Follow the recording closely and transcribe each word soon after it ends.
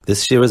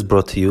This year is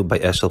brought to you by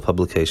Eshel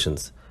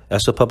Publications.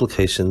 Eshel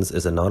Publications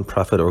is a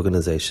non-profit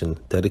organization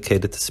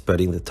dedicated to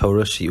spreading the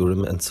Torah,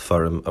 Shiurim, and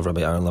Sefarim of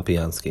Rabbi Aaron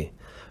Lapiansky.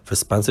 For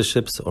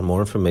sponsorships or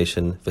more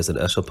information, visit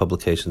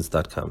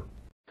eshelpublications.com.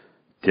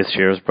 This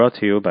year is brought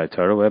to you by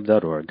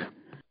TorahWeb.org.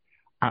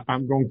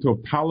 I'm going to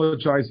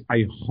apologize.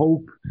 I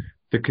hope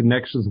the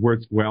connections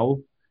worked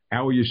well.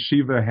 Our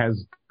yeshiva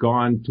has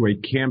gone to a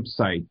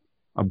campsite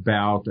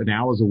about an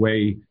hour's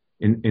away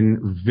in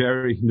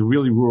the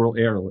really rural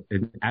area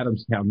in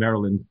Adamstown,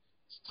 Maryland,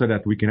 so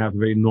that we can have a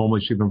very normal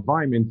yeshiva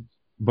environment,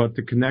 but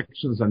the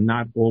connections are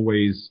not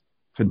always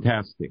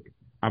fantastic.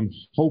 I'm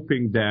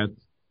hoping that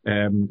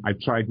I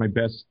tried my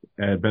best,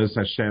 Bez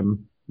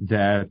Hashem,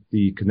 that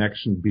the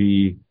connection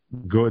be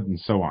good and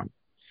so on.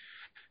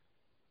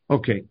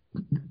 Okay,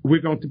 we're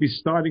going to be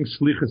starting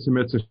Slichas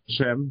Mitzvah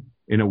Hashem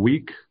in a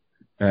week.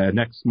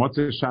 Next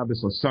Motzei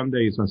Shabbos or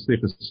Sunday is when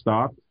Slichas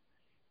start.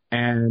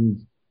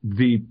 And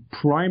the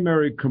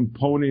primary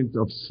component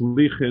of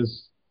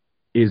Slichas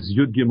is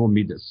Yud Gimel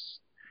Midas.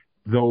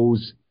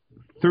 Those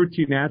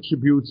 13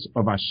 attributes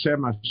of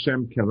Hashem,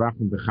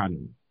 Kerachim,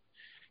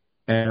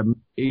 B'chanim.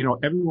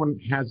 Everyone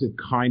has it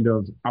kind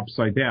of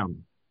upside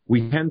down.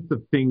 We tend to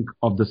think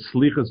of the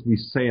Slichas we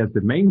say as the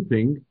main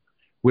thing,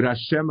 with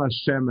Hashem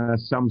as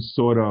some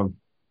sort of,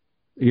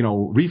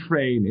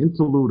 refrain,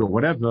 interlude, or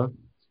whatever.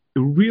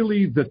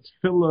 Really, the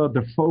tefillah,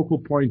 the focal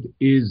point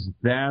is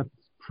that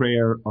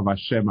prayer of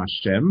Hashem,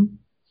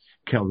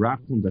 Kel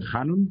Rachum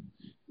B'Chanun.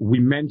 We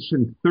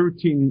mentioned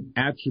 13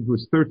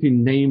 attributes,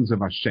 13 names of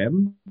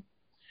Hashem,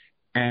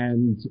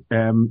 and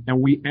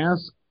we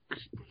ask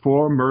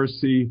for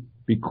mercy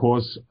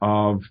because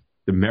of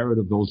the merit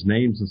of those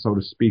names, and so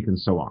to speak, and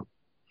so on.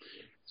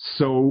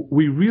 So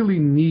we really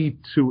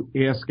need to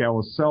ask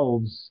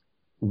ourselves,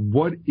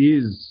 what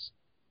is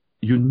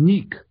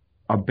unique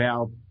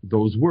about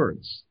those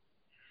words?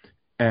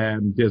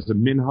 And there's a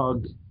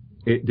minhag,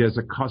 there's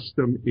a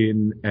custom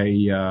in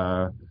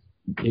the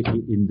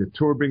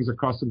Torah brings a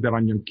custom that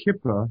on Yom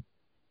Kippur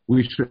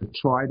we should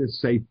try to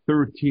say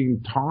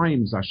 13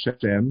 times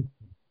Hashem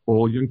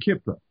all Yom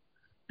Kippur,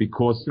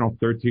 because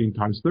 13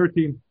 times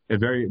 13,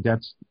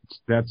 that's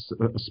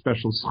a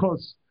special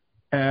schos.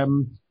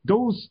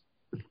 Those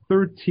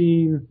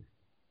 13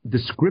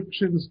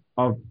 descriptions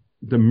of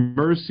the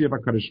mercy of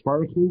HaKadosh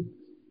Baruch Hu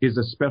is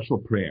a special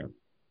prayer.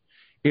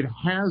 It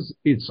has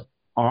its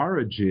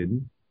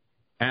origin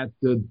at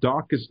the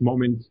darkest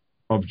moment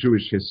of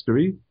Jewish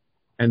history,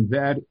 and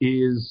that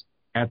is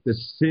at the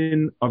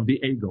sin of the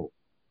Egel.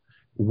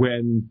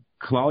 When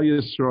Klal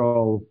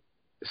Yisrael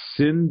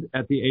sinned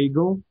at the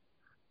Egel,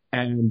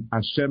 and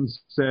Hashem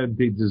said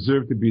they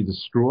deserve to be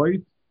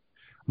destroyed,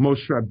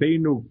 Moshe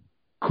Rabbeinu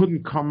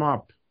couldn't come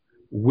up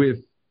with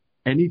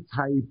any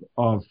type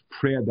of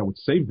prayer that would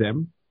save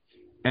them,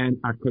 and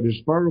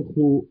HaKadosh Baruch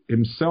Hu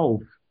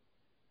himself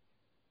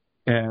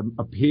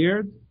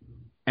appeared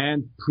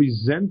and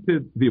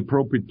presented the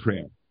appropriate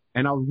prayer.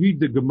 And I'll read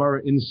the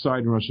Gemara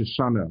inside Rosh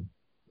Hashanah.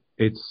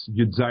 It's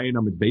Yud Zayin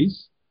Amud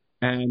Beis,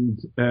 and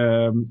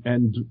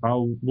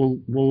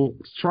we'll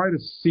try to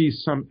see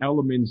some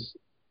elements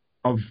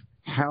of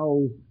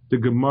how the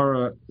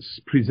Gemara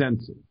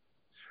presents it.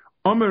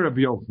 Omer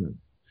Rabbi Yochanan.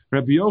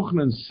 Rabbi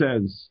Yochanan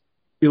says,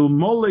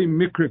 Ilmole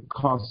Mikra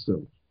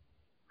Kasev.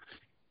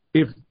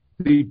 If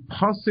the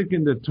pasuk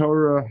in the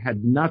Torah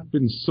had not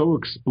been so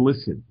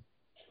explicit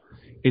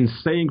in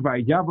saying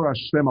Vayavar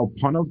Hashem al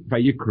panav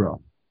vayikra,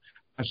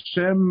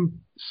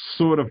 Hashem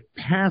sort of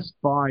passed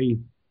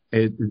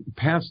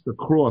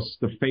across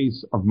the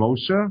face of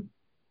Moshe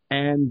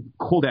and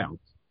called out.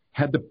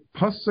 Had the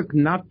pasuk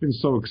not been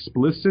so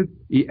explicit,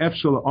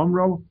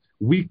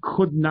 we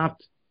could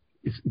not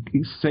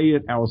say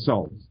it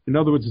ourselves. In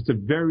other words, it's a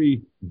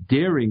very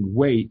daring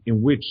way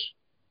in which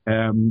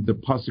the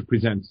pasuk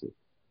presents it,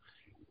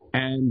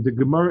 and the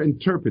Gemara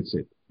interprets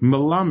it.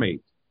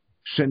 Melamed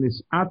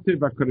shenis'atev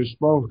HaKadosh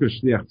Baruch Hu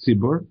shliach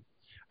tzibur.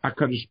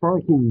 HaKadosh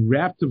Baruch Hu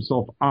wrapped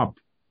himself up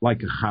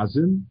like a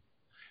chazan.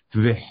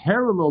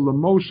 V'herelo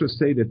leMoshe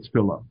seder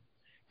tefillah,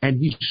 and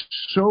he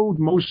showed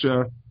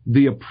Moshe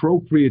the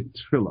appropriate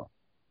tefillah,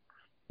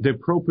 the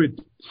appropriate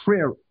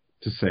prayer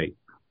to say.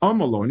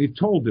 Amalo, and he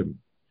told him,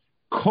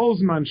 Kol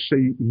zman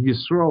she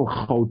Yisrael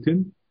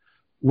chotin,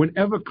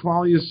 whenever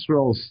Klal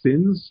Yisrael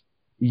sins,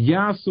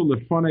 yasu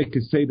lefanei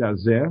keseder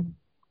hazeh,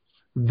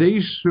 they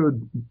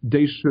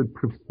should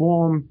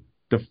perform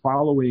the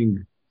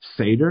following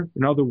seder.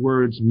 In other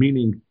words,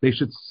 meaning they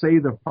should say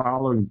the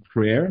following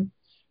prayer.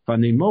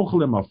 V'neimoch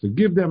I'll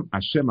forgive them,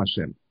 Hashem,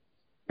 Hashem.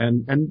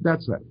 And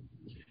that's that.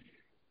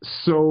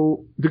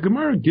 So the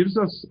Gemara gives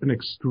us an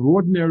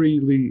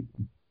extraordinarily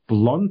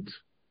blunt,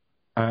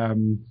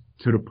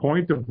 to the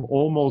point of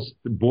almost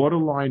the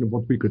borderline of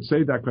what we could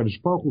say, that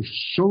HaKadosh Baruch Hu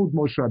showed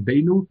Moshe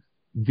Rabbeinu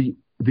the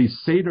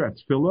Seder at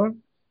Tefillah,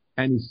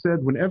 and he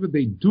said, whenever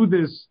they do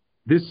this,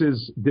 they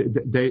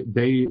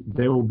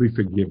will be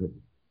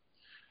forgiven.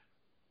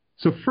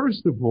 So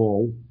first of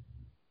all,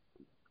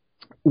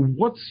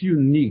 what's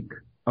unique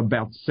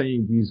about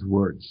saying these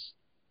words?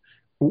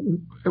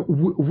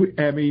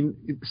 I mean,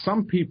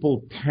 some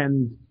people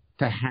tend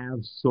to have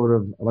sort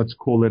of, let's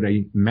call it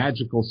a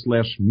magical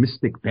 /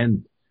 mystic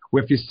bent,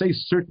 where if you say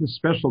certain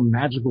special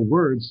magical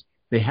words,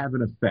 they have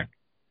an effect.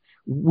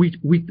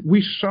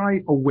 We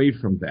shy away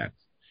from that.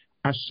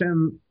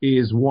 Hashem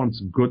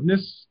wants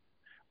goodness,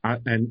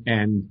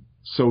 and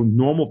so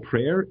normal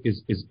prayer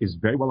is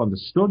very well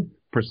understood.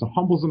 A person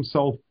humbles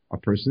himself, a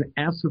person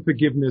asks for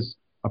forgiveness,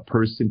 a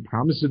person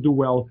promises to do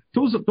well.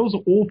 Those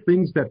are all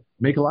things that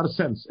make a lot of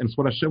sense, and it's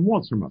what Hashem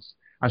wants from us.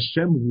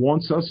 Hashem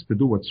wants us to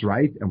do what's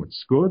right and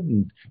what's good,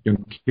 and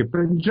Yom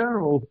Kippur in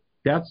general,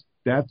 that's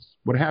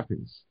what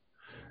happens.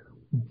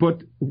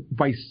 But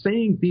by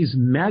saying these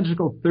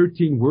magical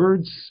 13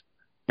 words,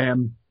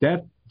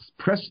 that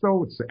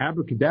presto, it's the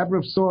abracadabra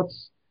of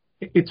sorts,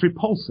 it's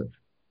repulsive.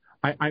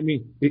 I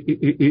mean,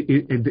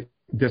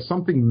 there's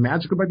something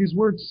magical about these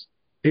words.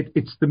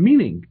 It's the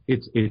meaning.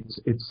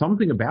 It's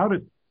something about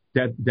it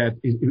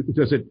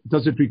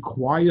does it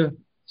require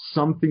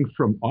something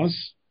from us,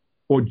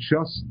 or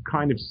just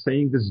kind of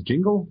saying this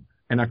jingle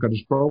and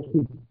HaKadosh Baruch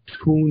Hu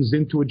tunes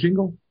into a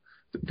jingle?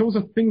 Those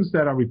are things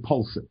that are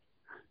repulsive,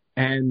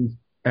 and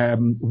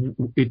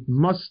it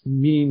must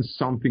mean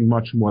something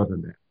much more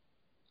than that.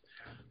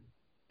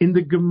 In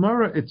the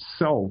Gemara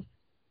itself,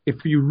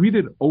 if you read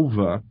it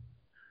over,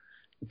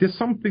 there's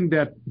something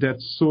that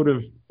sort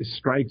of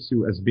strikes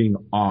you as being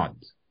odd.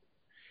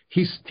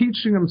 He's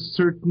teaching them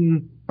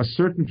a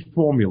certain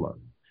formula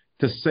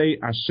to say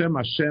Hashem,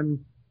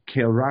 Hashem,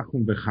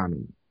 Ke'erachum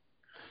v'chanun.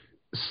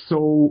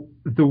 So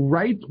the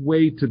right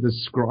way to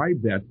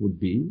describe that would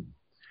be,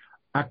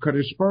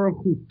 HaKadosh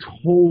Baruch Hu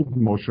told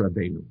Moshe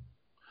Rabbeinu.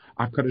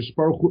 HaKadosh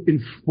Baruch Hu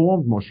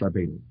informed Moshe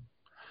Rabbeinu.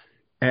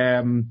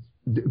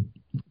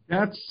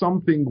 That's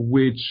something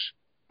which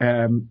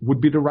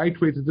would be the right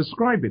way to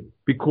describe it,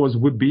 because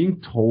we're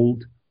being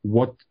told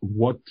what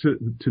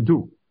to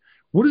do.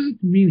 What does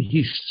it mean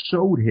he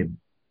showed him?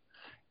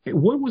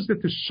 What was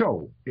it to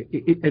show? And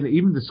it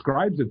even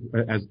describes it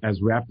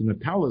as wrapped in a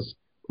talus.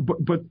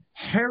 But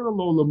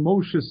Heralo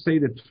Moshe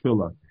Seder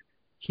Tefillah.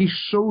 He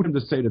showed him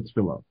the Seder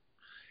Tefillah.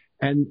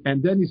 And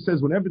then he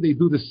says, whenever they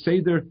do the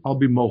Seder, I'll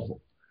be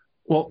mochel.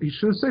 Well, he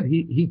should have said,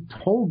 he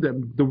told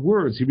them the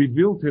words, he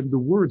revealed to him the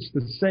words to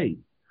say.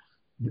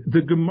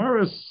 The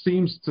Gemara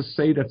seems to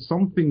say that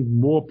something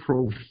more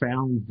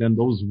profound than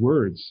those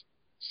words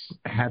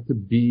had to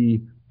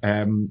be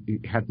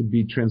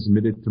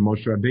transmitted to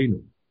Moshe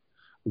Rabbeinu.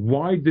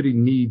 Why did he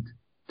need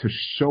to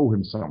show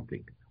him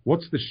something?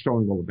 What's the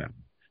showing all about?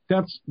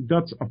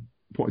 That's a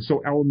point.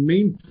 So our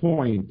main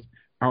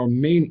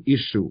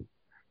issue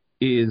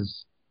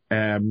is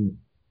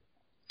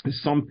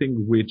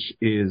something which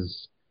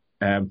is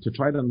to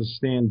try to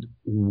understand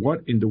what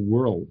in the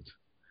world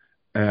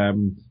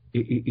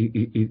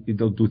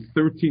it'll do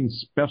 13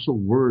 special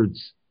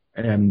words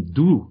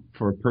do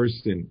for a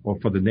person or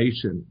for the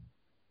nation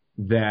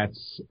that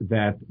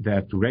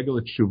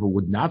regular tshuva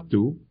would not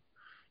do,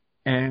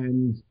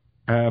 and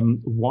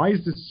why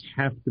does this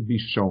have to be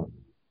shown?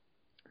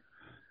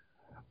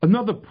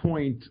 Another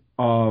point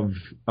of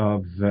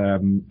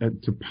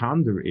to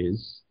ponder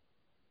is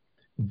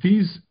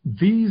these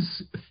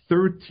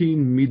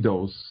 13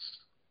 midos,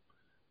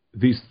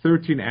 these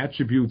 13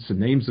 attributes and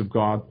names of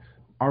God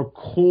are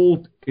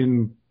called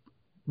in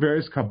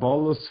various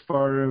Kabbalah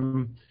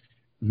Sfarim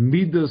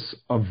midas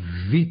of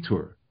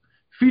vitur.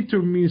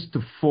 Vitur means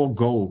to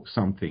forego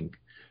something.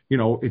 You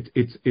know,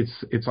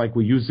 it's like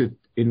we use it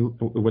in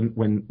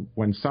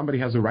when somebody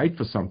has a right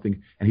for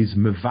something and he's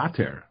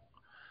mevater.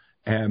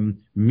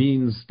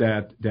 Means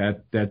that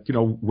you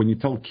know, when you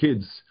tell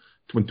kids,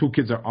 when two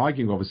kids are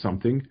arguing over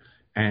something,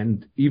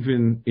 and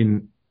even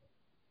in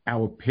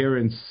our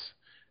parents'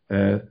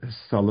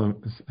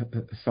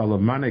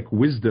 Solomonic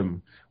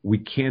wisdom, we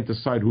can't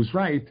decide who's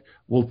right,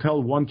 we'll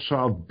tell one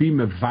child, be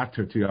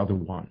mevater to the other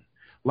one.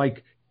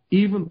 Like,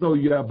 even though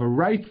you have a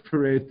right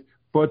for it,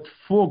 but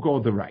forego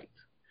the right.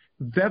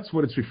 That's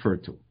what it's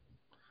referred to.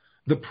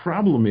 The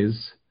problem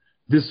is,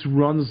 this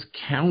runs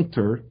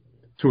counter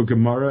to a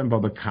Gemara in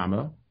Baba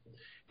Kama.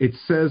 It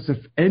says,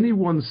 if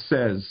anyone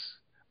says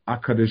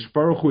HaKadosh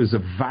Baruch Hu is a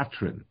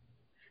vatrin,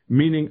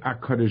 meaning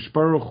HaKadosh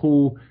Baruch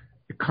Hu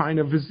kind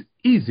of is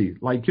easy,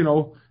 like, you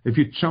know, if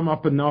you chum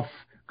up enough,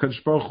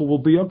 HaKadosh Baruch Hu will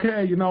be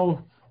okay, you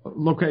know,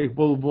 okay,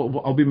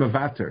 I'll be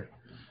mevater.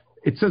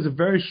 It says a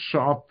very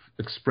sharp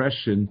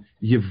expression,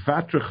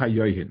 Yevatre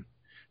chayohin.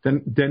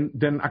 Then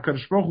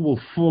HaKadosh Baruch Hu will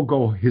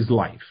forego his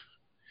life.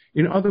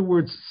 In other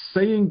words,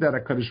 saying that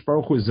HaKadosh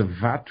Baruch Hu is a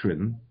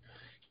vatrin,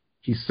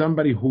 he's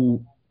somebody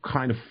who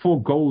kind of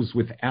foregoes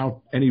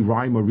without any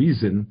rhyme or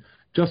reason,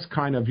 just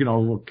kind of, you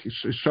know,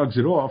 shrugs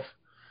it off.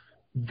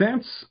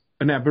 That's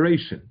an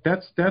aberration.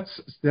 That's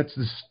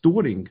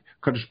distorting.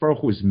 HaKadosh Baruch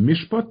Hu is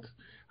mishpat.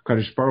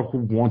 HaKadosh Baruch Hu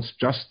wants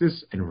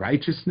justice and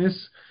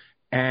righteousness,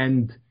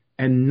 and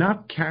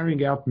not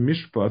carrying out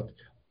mishpat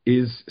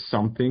is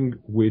something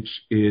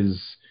which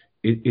is,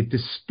 it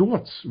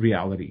distorts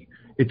reality.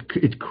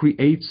 It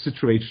creates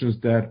situations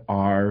that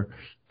are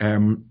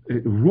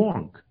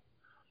wrong.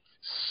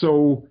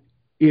 So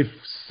if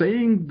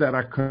saying that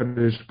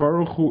HaKadosh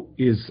Baruch Hu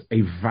is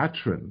a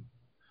vatran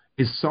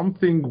is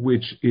something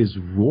which is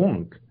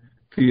wrong,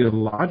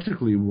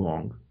 theologically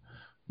wrong,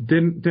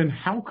 then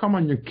how come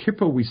on Yom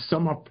Kippur we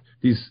sum up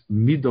these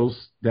midos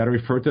that are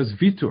referred to as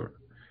vitur?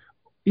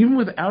 Even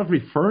without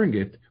referring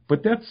it,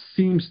 but that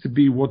seems to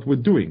be what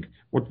we're doing.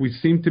 What we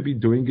seem to be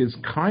doing is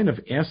kind of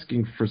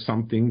asking for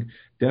something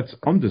that's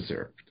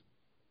undeserved.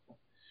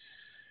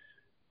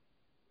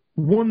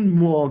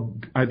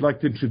 I'd like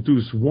to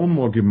introduce one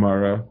more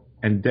Gemara,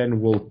 and then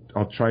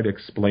I'll try to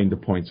explain the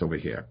points over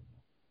here.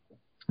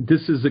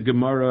 This is a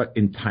Gemara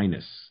in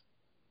Tainus.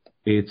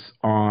 It's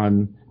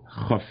on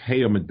Chaf Hei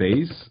Amud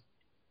Beis,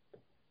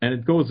 and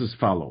it goes as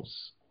follows.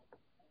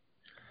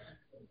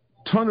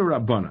 Tanu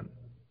Rabbanan,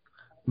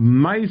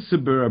 Ma'aseh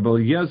b'Rabbi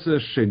Eliezer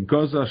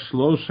shegoza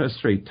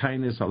 13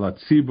 Tainus ala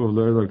tzibur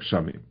lo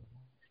gshamim.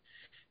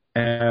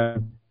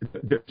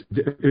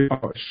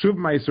 Shuv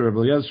Ma'aseh Rabbi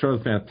Eliezer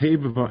shorot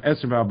me'ateva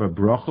v'eser v'arba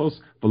brachos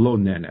v'lo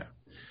nene.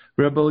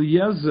 Rabbi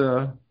Eliezer,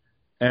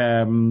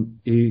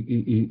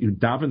 he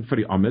davened for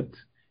the Amid.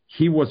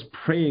 He was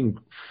praying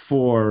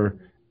for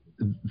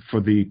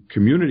the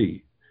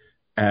community,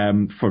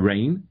 for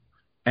rain,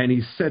 and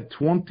he said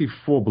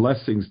 24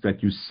 blessings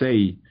that you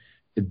say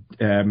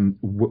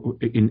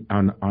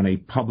on a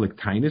public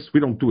tainus. We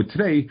don't do it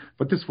today,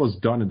 but this was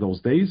done in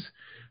those days.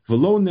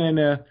 V'lo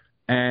nene,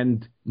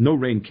 and no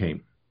rain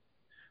came.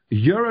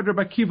 Yorad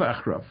Rabbi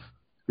Akiva achrav.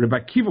 Rabbi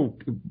Akiva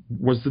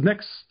was the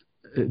next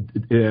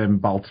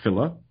Baal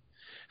Tefillah.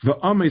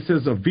 V'amay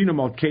says, Avinu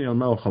malkeinu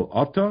melech al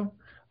ata,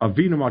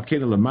 Avinu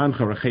malkeinu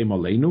lemancha rachem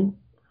aleinu.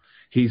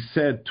 He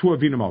said two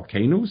Avinu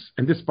malkeinus,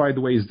 and this, by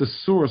the way, is the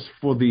source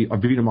for the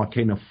Avinu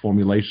malkeinu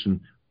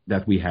formulation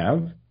that we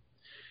have.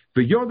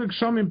 V'yodeg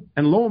shamim,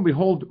 and lo and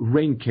behold,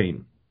 rain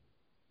came.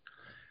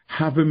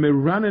 Have a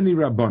miranani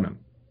rabbanan.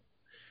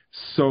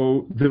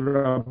 So the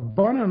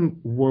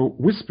rabbanan were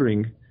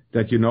whispering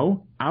that,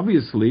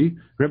 obviously,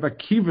 Rabbi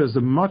Akiva is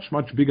a much,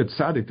 much bigger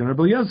tzaddik than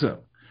Rabbi Eliezer.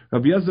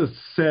 Rabbi Eliezer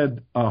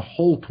said a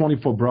whole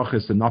 24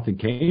 brachas and nothing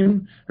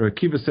came. Rabbi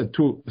Akiva said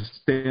two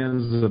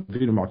stanzas of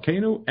Avinu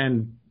malkeinu,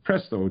 and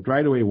presto,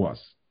 right away it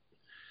was.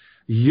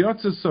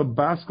 Yotzes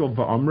Baskel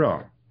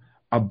va'amra.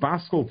 A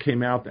Baskel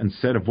came out and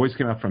said, a voice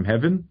came out from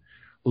heaven,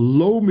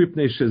 Lo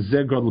mipnei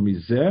shezeh gadol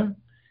mizeh,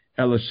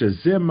 ela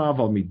shezeh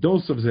maval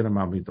midosov zeh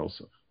maval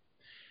midosov.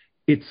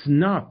 It's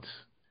not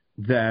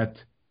that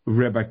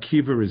Rabbi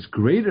Akiva is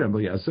greater than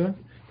Eliezer.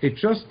 It's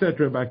just that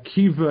Rabbi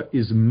Akiva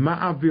is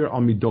ma'avir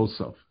al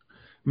midosov.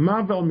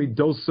 Ma'avir al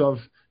midosov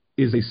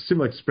is a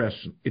similar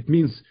expression. It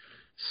means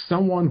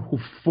someone who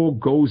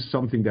forgoes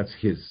something that's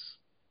his.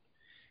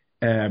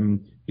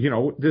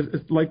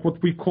 It's like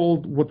what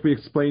we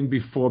explained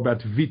before about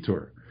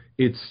vitur.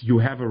 It's you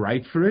have a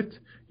right for it,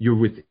 you're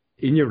within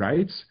your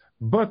rights,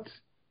 but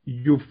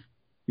you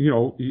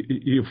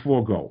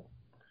forego.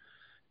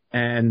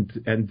 And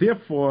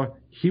therefore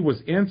he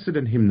was answered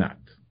and him not.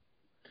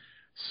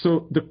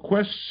 So the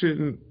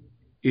question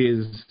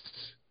is,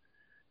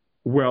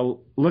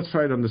 well, let's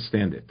try to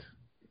understand it.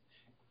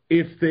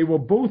 If they were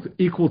both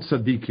equal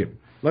tzaddikim,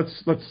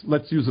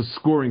 let's use a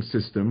scoring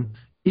system.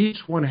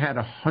 Each one had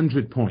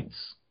 100 points.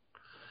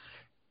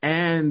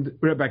 And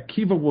Rabbi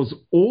Akiva was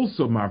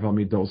also Marvel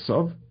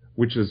Midosov,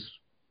 which is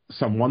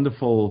some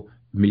wonderful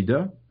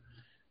midah.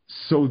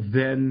 So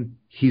then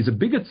he's a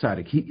bigger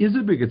tzaddik. He is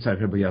a bigger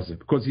tzaddik, Rabbi Eliezer,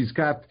 because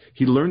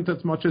he learned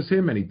as much as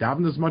him, and he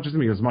davened as much as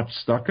him, he was much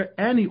stucker,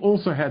 and he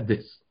also had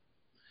this.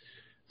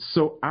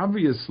 So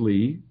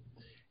obviously,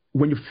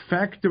 when you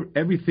factor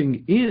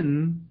everything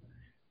in,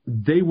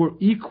 they were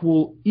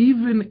equal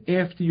even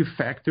after you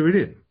factor it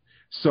in.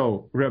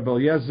 So Rabbi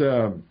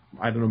Eliezer,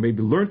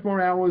 maybe learned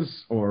more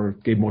hours or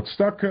gave more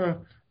tzedakah,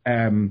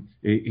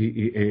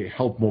 he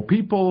helped more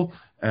people,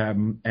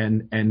 and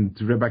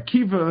Rabbi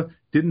Akiva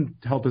didn't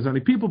help as many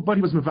people, but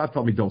he was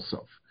mevatel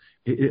midosov,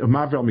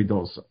 mavel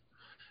midosov.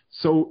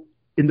 So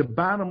in the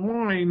bottom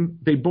line,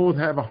 they both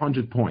have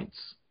 100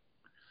 points.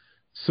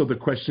 So the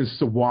question is,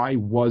 so why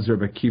was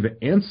Rabbi Akiva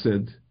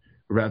answered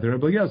rather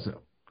than Rabbi Eliezer?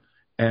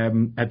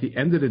 At the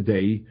end of the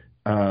day,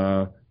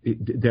 they're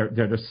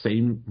the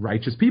same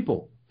righteous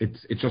people.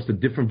 It's just a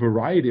different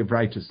variety of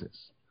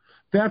righteousness.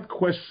 That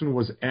question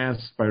was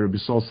asked by Rabbi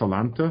Sol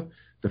Salanta,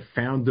 the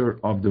founder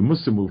of the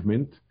Mussar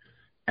movement,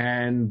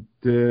 and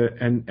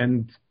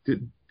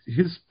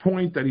his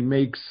point that he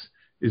makes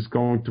is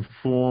going to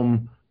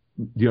form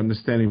the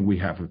understanding we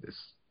have of this.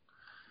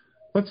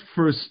 Let's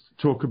first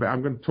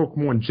I'm going to talk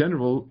more in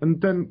general, and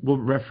then we'll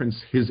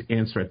reference his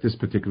answer at this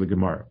particular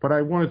Gemara. But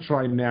I want to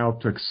try now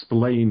to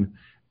explain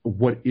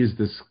what is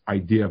this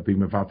idea of being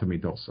mevatel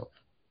midosov.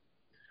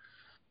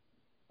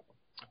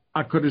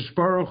 HaKadosh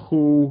Baruch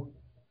Hu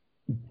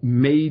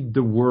made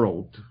the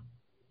world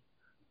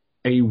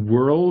a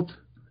world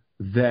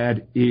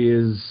that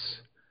is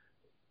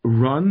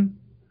run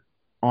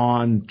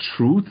on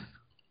truth,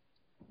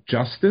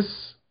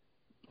 justice,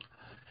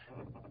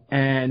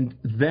 and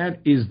that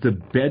is the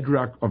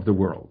bedrock of the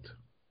world.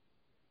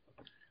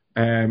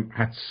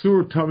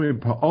 Hatzur tamim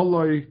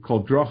pa'oloi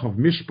kol drach of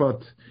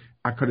mishpat.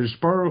 HaKadosh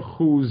Baruch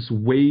Hu's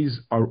ways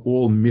are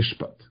all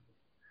mishpat.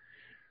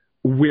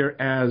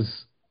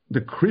 Whereas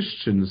the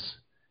Christians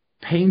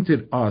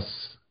painted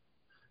us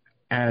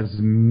as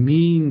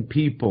mean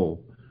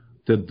people.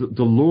 The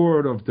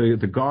Lord of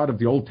the God of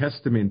the Old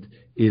Testament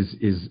is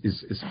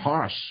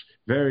harsh,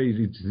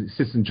 very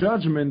sits in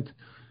judgment.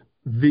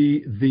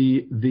 Their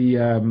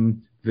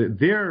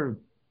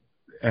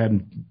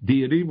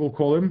deity, we'll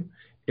call him,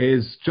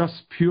 is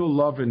just pure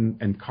love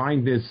and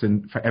kindness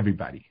and for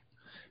everybody.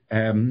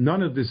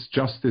 None of this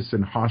justice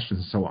and harshness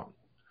and so on.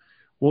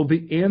 Well,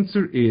 the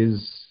answer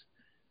is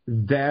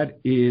that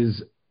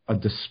is a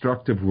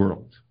destructive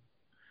world.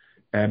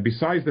 And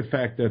besides the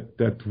fact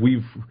that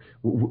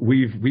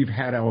we've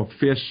had our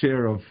fair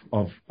share of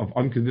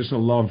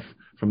unconditional love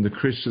from the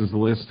Christians the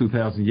last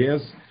 2,000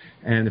 years,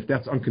 and if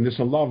that's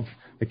unconditional love,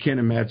 I can't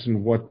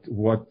imagine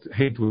what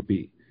hate would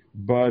be.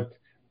 But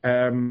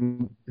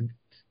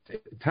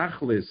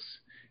tachlis,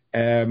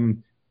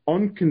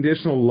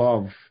 unconditional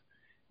love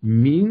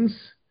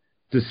means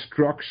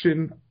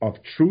destruction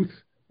of truth,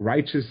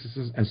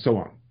 righteousness, and so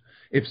on.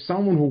 If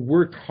someone who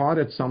worked hard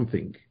at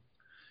something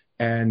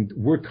and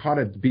worked hard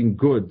at being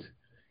good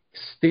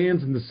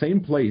stands in the same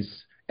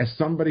place as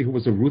somebody who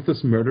was a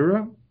ruthless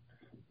murderer,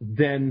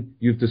 then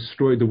you've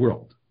destroyed the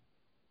world.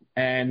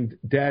 And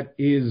that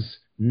is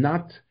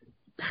not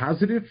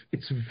positive,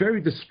 it's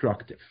very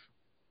destructive.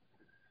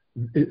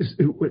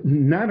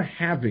 Not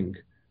having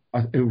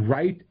a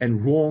right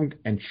and wrong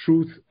and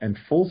truth and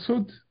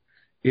falsehood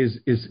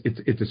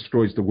it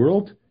destroys the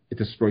world, it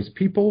destroys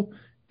people,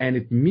 and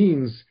it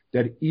means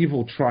that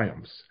evil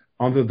triumphs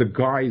under the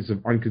guise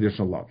of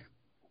unconditional love.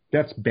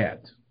 That's bad.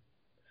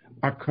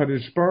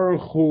 HaKadosh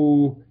Baruch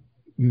Hu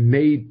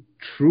made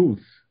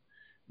truth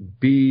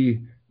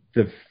be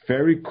the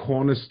very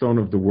cornerstone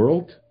of the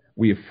world.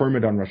 We affirm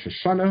it on Rosh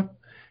Hashanah,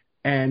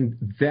 and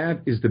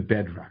that is the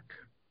bedrock.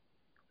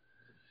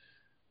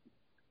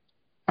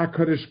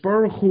 HaKadosh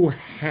Baruch Hu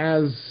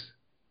has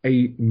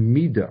a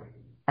midah.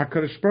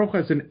 HaKadosh Baruch Hu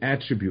has an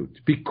attribute.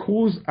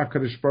 Because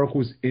HaKadosh Baruch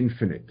Hu is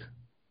infinite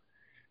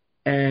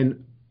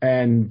and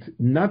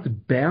not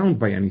bound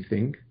by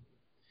anything,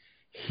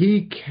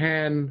 he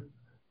can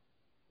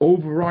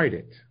override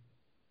it.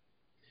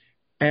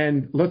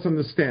 And let's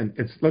understand,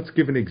 let's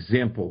give an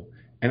example.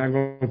 And I'm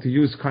going to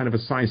use kind of a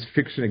science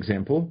fiction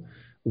example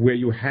where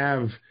you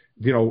have,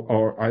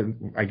 or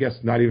I guess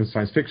not even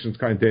science fiction. It's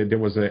kind of, there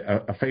was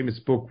a famous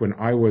book when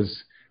I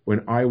was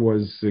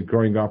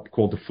growing up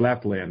called The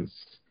Flatlands,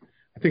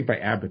 I think by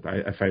Abbott,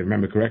 if I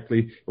remember correctly.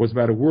 It was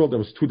about a world that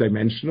was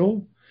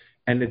two-dimensional,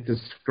 and it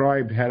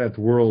described how that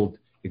world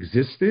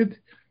existed.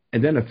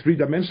 And then a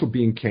three-dimensional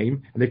being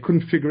came, and they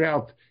couldn't figure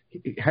out,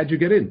 how'd you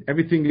get in?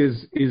 Everything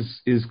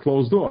is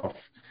closed off.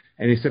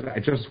 And he said, I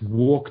just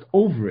walked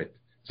over it.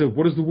 So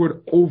what does the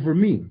word over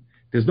mean?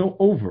 There's no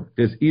over.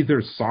 There's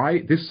either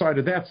side, this side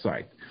or that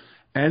side.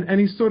 And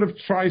he sort of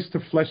tries to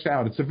flesh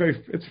out. It's a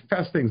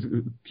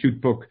fascinating,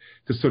 cute book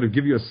to sort of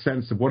give you a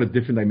sense of what a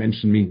different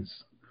dimension means.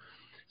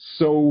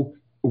 So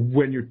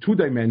when you're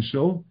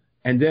two-dimensional,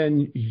 and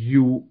then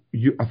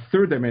a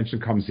third dimension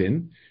comes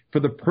in, for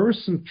the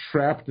person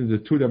trapped in the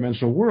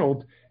two-dimensional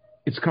world,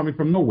 it's coming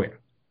from nowhere.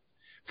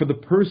 For the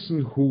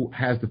person who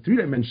has the three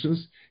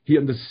dimensions, he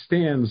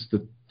understands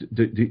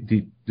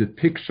the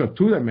picture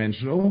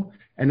two-dimensional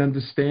and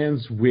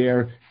understands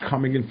where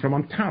coming in from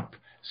on top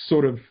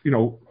sort of,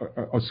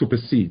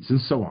 supersedes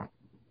and so on.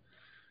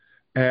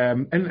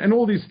 And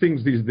all these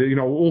things,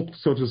 all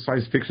sorts of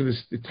science fiction,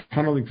 is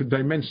tunneling for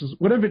dimensions,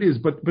 whatever it is,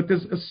 but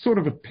there's a sort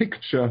of a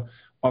picture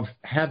of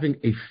having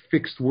a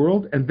fixed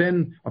world and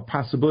then a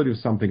possibility of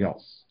something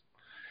else.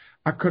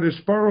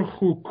 HaKadosh Baruch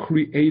Hu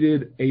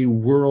created a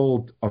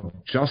world of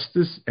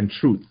justice and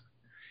truth,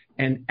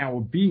 and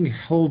our being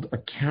held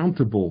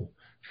accountable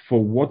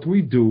for what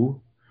we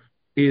do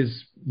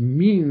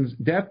means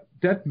that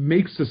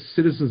makes us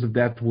citizens of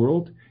that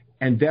world,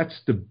 and that's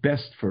the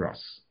best for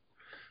us.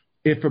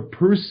 If a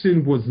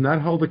person was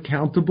not held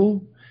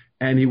accountable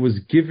and he was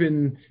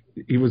given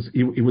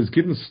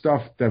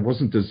stuff that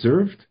wasn't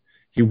deserved,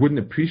 he wouldn't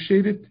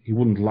appreciate it, he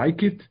wouldn't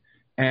like it,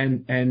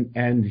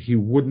 and he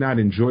would not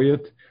enjoy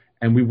it,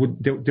 and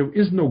there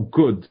is no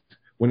good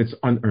when it's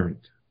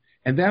unearned.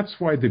 And that's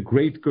why the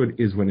great good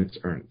is when it's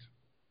earned.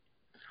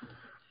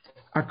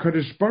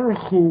 HaKadosh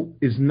Baruch Hu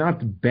is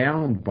not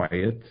bound by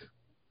it,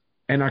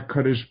 and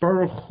HaKadosh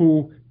Baruch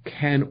Hu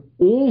can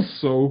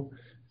also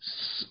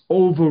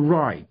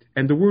override.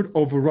 And the word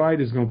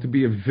override is going to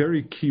be a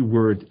very key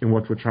word in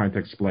what we're trying to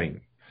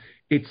explain.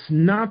 It's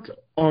not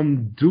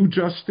undo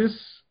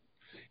justice,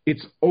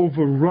 it's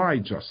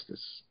override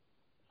justice.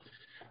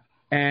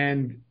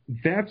 And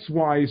that's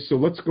why, so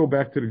let's go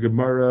back to the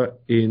Gemara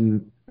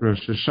in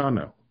Rosh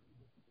Hashanah,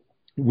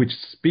 which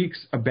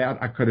speaks about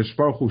HaKadosh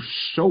Baruch Hu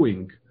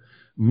showing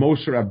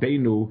Moshe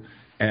Rabbeinu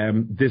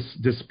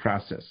this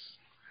process.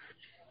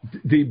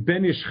 The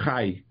Ben Ish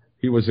Chai,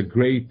 he was a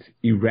great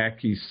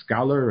Iraqi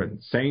scholar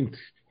and saint.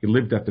 He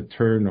died at the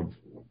turn of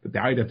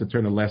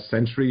the last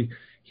century.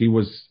 He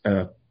was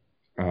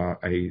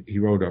he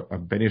wrote a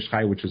Ben Ish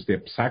Chai, which is the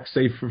Psak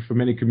Sefer for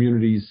many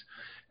communities,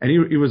 and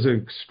he was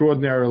an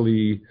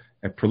extraordinarily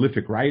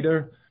prolific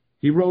writer.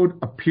 He wrote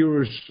a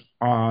Pirush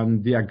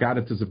on the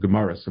Agadatas of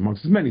Gemaras,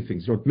 amongst many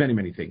things. He wrote many,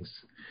 many things.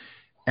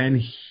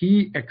 And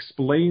he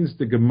explains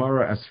the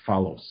Gemara as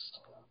follows.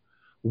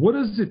 What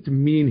does it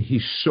mean he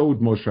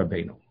showed Moshe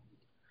Rabbeinu?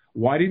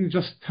 Why didn't he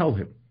just tell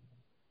him?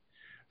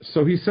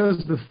 So he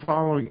says the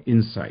following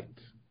insight.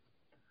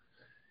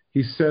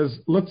 He says,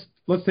 let's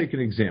take an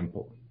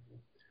example.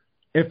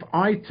 If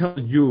I tell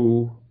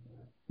you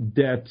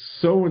that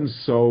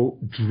so-and-so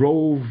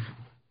drove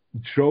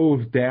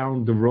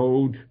down the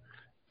road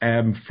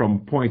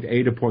from point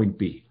A to point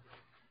B,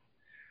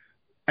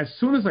 as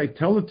soon as I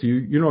tell it to you,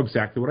 you know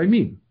exactly what I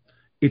mean.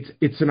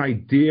 It's an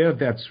idea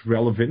that's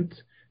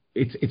relevant.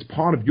 It's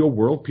part of your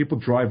world. People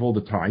drive all the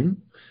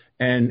time.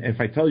 And if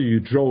I tell you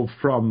drove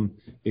from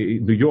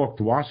New York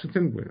to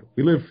Washington, where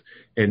we live,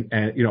 and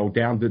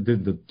down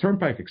the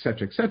turnpike, et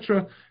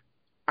cetera,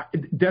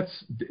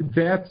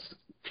 that's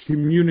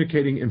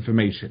communicating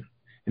information,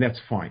 and that's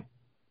fine.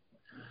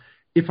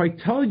 If I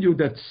tell you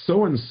that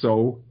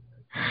so-and-so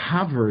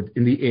hovered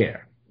in the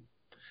air,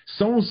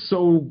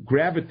 so-and-so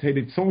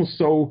gravitated,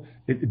 so-and-so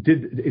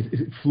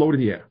it floated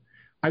in the air,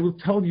 I will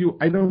tell you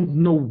I don't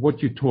know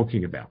what you're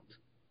talking about.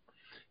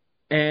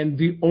 And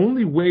the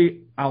only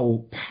way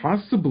I'll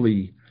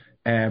possibly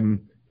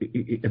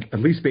at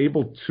least be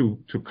able to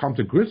come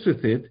to grips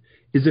with it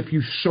is if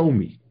you show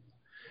me.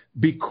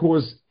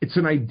 Because it's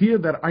an idea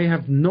that I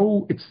have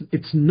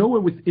it's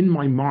nowhere within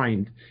my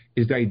mind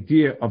is the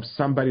idea of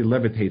somebody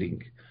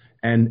levitating.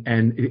 And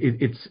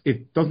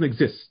it doesn't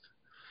exist.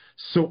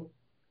 So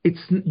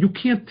you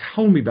can't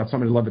tell me about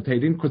somebody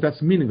levitating because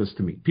that's meaningless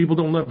to me. People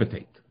don't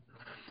levitate.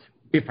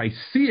 If I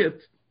see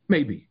it,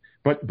 maybe.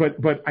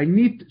 But I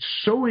need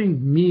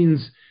showing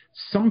means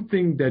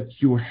something that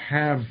you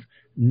have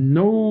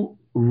no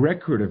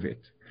record of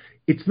it.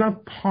 It's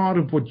not part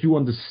of what you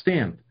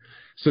understand.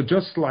 So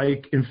just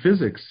like in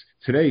physics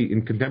today,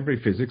 in contemporary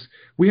physics,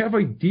 we have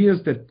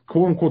ideas that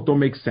quote unquote don't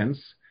make sense,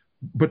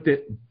 but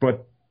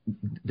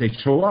they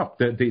show up.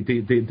 The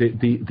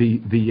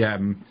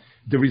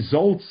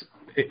results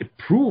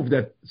prove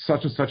that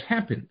such and such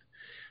happened.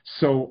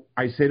 So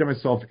I say to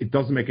myself, it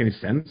doesn't make any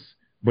sense,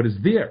 but it's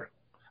there.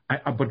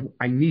 But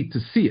I need to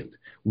see it.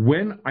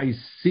 When I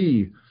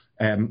see,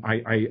 I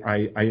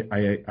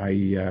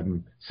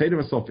say to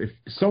myself, if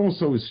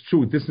so-and-so is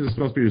true, this is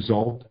supposed to be a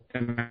result,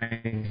 and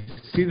I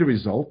see the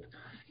result,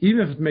 even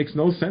if it makes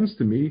no sense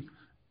to me,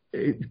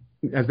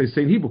 as they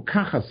say in Hebrew,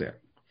 kachazer.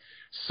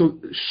 So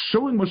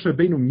showing Moshe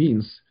Rabbeinu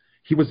means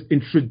he was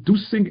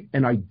introducing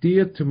an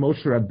idea to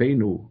Moshe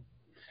Rabbeinu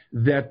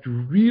that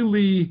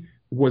really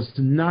was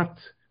not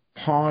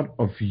part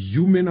of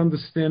human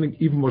understanding,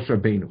 even Moshe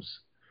Rabbeinu's.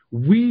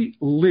 We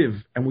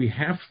live, and we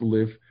have to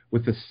live,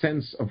 with a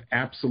sense of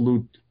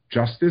absolute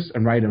justice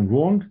and right and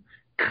wrong,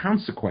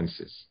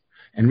 consequences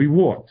and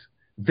reward.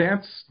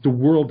 That's the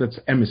world that's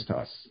emes to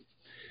us.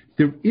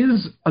 There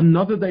is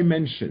another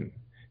dimension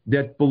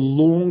that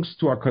belongs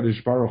to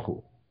HaKadosh Baruch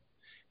Hu,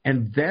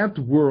 and that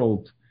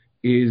world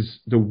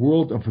is the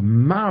world of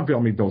Ma'av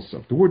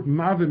Midosov. The word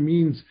Ma'av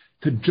means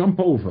to jump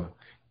over.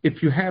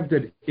 If you have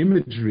that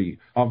imagery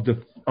of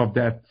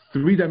that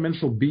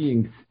three-dimensional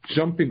being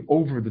jumping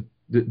over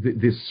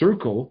this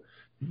circle,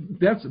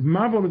 that's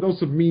Ma'av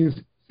Midosov means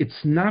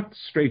it's not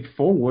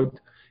straightforward.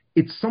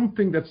 It's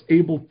something that's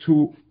able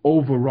to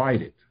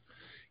override it.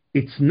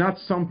 It's not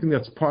something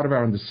that's part of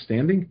our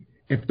understanding.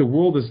 If the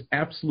world is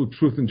absolute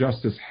truth and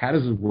justice, how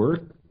does it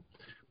work?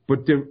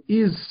 But there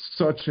is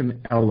such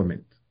an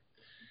element.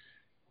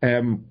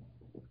 And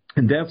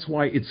that's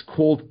why it's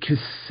called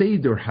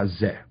Keseder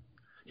Hazeh.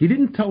 He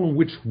didn't tell him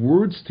which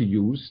words to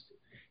use.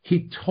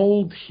 He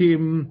told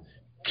him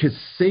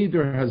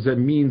Keseder Hazeh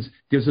means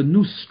there's a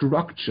new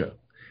structure.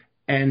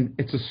 And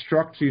it's a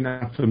structure you're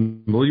not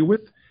familiar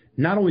with.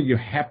 Not only you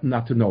happen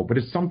not to know, but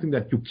it's something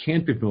that you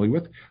can't be familiar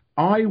with.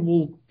 I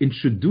will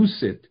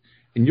introduce it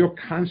in your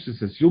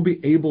consciousness. You'll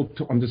be able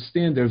to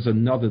understand there's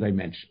another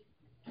dimension.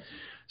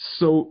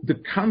 So the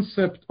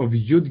concept of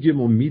Yud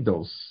Gimel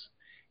Midos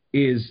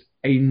is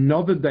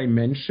another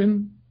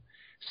dimension,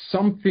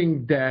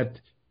 something that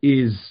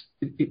is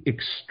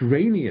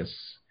extraneous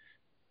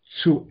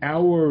to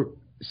our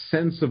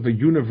sense of a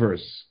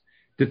universe.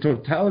 The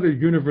totality of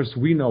the universe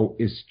we know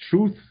is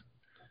truth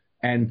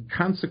and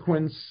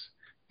consequence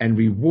and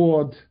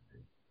reward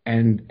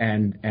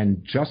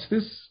and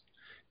justice.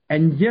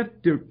 And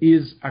yet there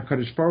is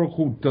HaKadosh Baruch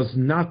Hu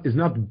is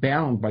not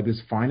bound by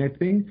this finite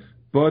thing,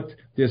 but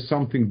there's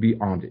something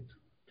beyond it.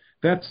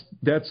 That's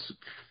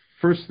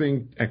first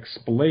thing,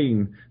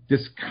 explain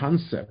this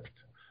concept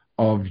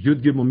of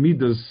Yud Gimel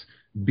Midas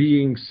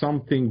being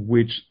something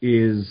which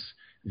is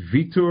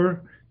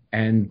Vitur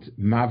and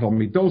Mavel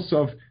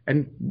Midosov,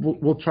 and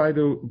we'll try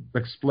to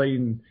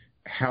explain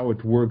how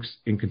it works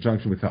in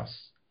conjunction with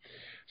us.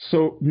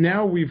 So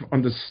now we've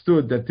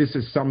understood that this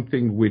is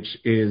something which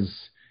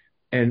is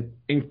an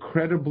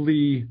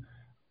incredibly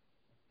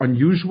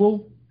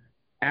unusual,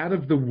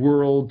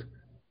 out-of-the-world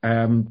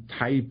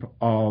type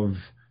of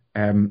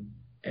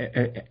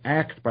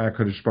act by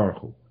HaKadosh Baruch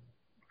Hu.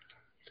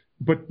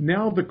 But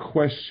now the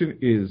question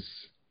is,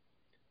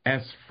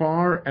 as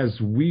far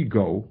as we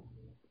go,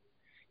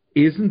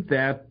 isn't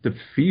that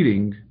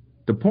defeating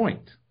the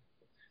point?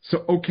 So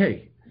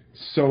HaKadosh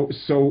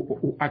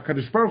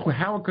Baruch Hu,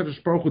 how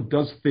HaKadosh Baruch Hu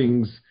does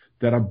things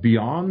that are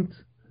beyond,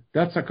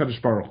 that's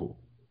HaKadosh Baruch Hu.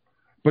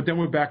 But then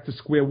we're back to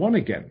square one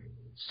again.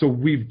 So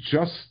we've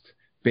just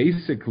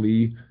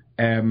basically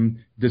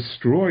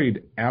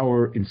destroyed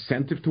our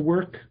incentive to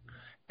work,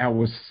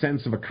 our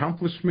sense of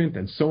accomplishment,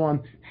 and so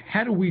on.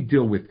 How do we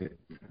deal with it?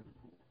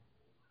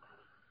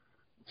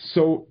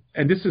 So,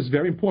 and this is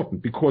very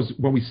important, because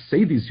when we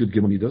say these Yud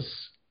Gimel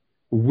Midos,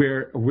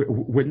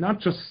 we're not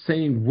just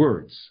saying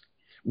words.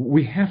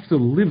 We have to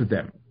live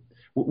them.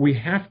 We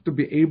have to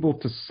be able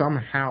to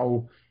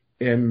somehow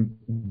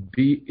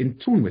be in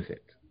tune with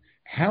it.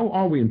 How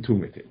are we in tune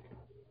with it?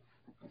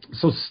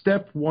 So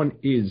step one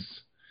is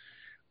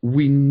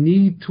we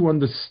need to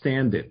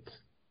understand it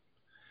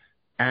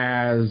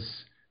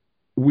as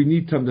we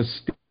need to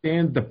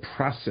understand the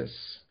process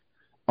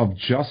of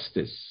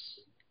justice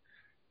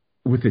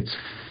with its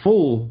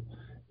full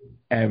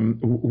emes.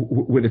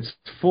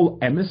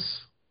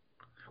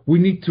 We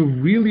need to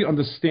really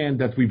understand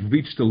that we've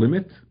reached the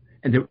limit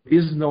and there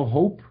is no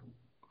hope,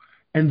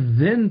 and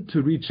then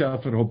to reach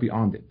out for hope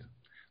beyond it.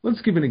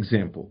 Let's give an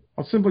example,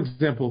 a simple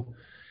example.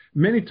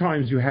 Many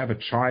times you have a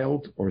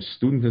child or a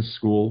student in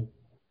school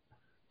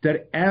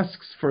that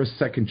asks for a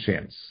second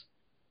chance.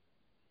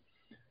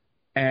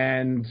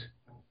 And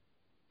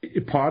a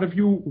part of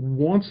you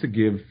wants to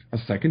give a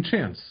second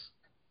chance.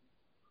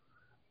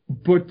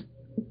 But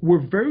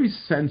we're very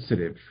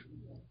sensitive.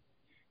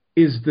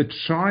 Is the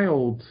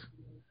child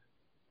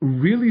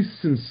really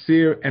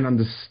sincere and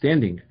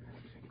understanding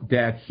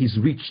that he's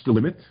reached the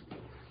limit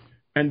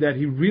and that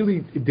he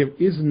really, there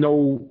is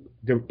no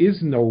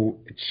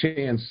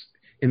chance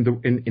in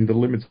the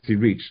limits he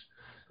reached?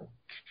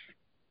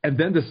 And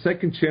then the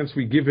second chance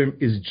we give him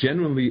is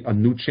genuinely a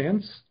new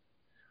chance?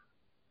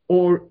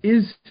 Or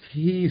is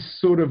he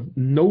sort of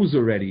knows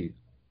already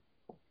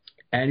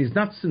and he's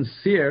not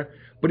sincere,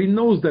 but he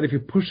knows that if he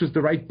pushes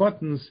the right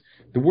buttons,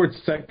 the word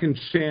second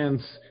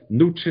chance,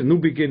 new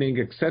beginning,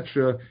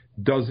 etc.,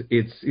 does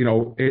its,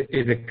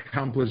 it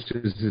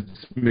accomplishes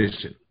its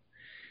mission.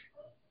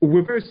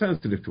 We're very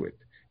sensitive to it.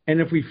 And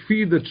if we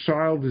feel the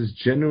child is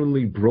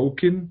genuinely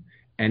broken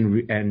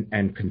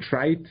and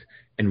contrite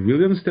and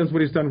really understands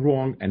what he's done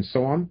wrong and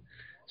so on,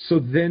 so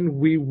then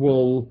we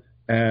will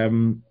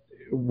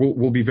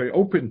we'll be very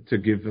open to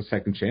give a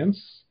second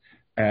chance,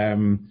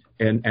 and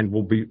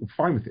we'll be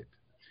fine with it.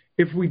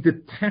 If we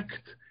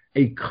detect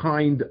a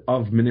kind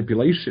of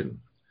manipulation,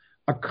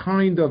 a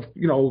kind of,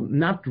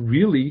 not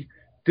really,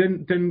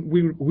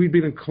 then we'd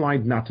be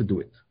inclined not to do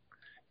it.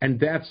 And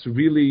that's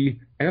the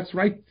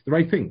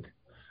right thing.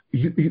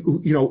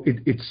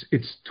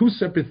 It's two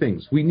separate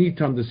things. We need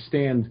to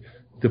understand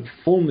the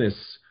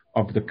fullness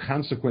of the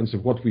consequence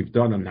of what we've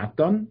done or not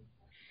done.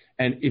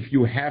 And if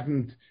you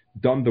haven't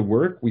done the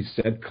work, we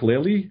said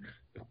clearly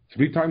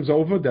 3 times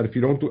over that if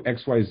you don't do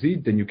X, Y,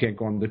 Z, then you can't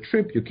go on the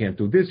trip, you can't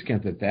do this, you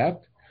can't do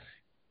that.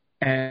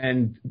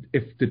 And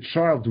if the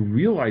child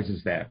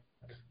realizes that,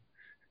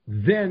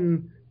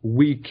 then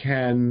we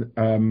can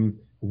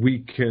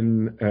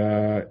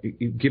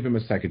give him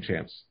a second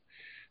chance.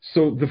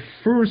 So the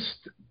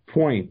first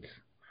point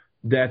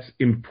that's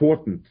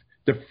important,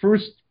 the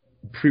first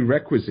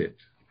prerequisite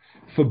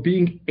for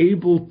being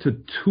able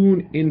to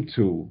tune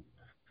into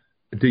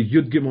the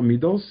Yud Gimel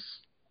Midos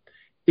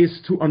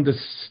is to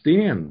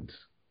understand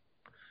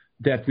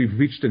that we've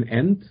reached an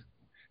end,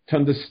 to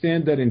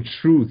understand that in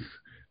truth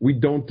we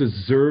don't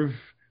deserve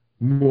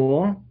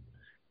more,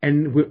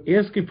 and we're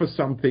asking for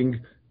something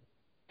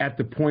at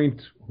the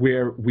point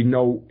where we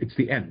know it's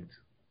the end.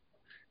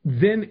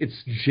 Then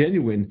it's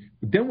genuine.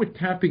 Then we're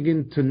tapping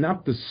into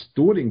not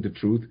distorting the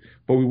truth,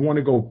 but we want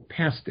to go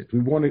past it. We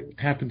want to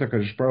tap into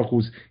HaKadosh Baruch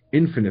Hu's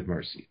infinite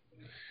mercy.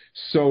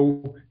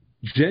 So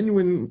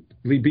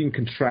genuinely being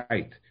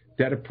contrite,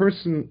 that a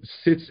person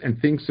sits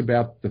and thinks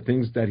about the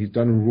things that he's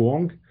done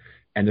wrong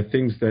and the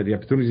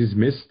opportunities he's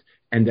missed,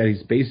 and that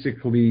he's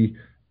basically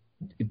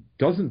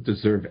doesn't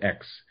deserve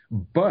X,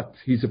 but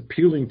he's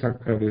appealing to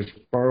HaKadosh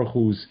Baruch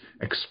Hu's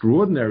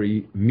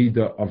extraordinary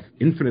midah of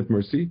infinite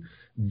mercy.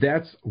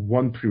 That's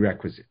one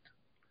prerequisite.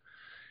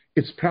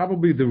 It's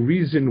probably the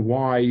reason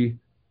why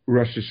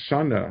Rosh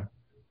Hashanah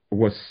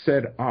was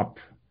set up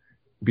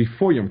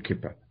before Yom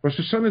Kippur. Rosh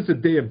Hashanah is a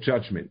day of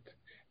judgment.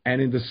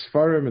 And in the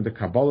Sfarim, in the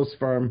Kabbalah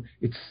Sfarim,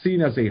 it's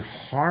seen as a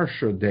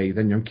harsher day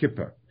than Yom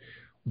Kippur.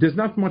 There's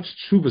not much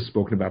tshuva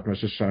spoken about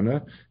Rosh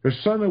Hashanah.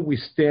 Rosh Hashanah, we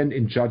stand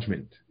in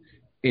judgment,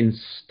 in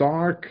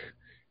stark,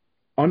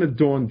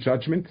 unadorned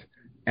judgment,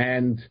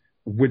 and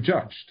we're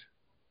judged.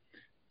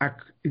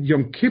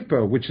 Yom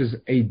Kippur, which is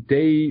a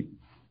day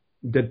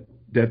that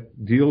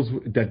deals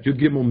with, that Yud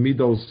Gimel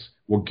Midos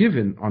were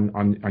given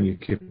on Yom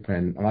Kippur,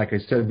 and like I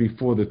said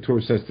before, the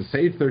Torah says to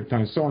say it 3rd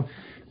time, so on.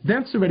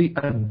 That's already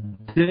a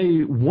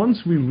day.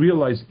 Once we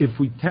realize, if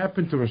we tap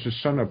into Rosh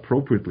Hashanah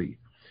appropriately,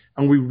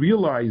 and we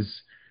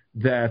realize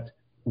that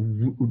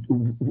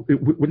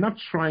we're not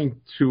trying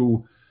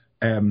to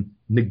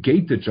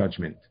negate the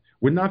judgment,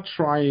 we're not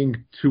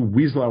trying to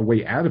weasel our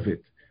way out of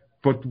it,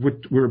 but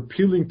we're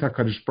appealing to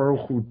HaKadosh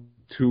Baruch Hu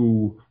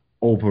to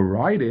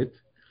override it,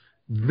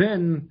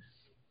 then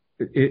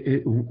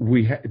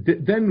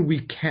then we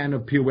can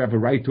appeal. We have a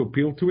right to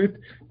appeal to it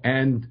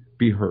and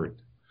be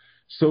heard.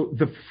 So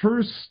the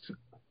first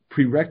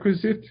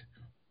prerequisite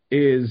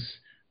is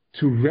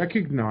to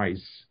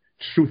recognize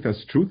truth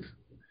as truth,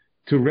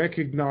 to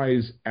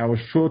recognize our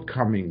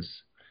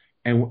shortcomings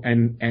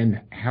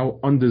and how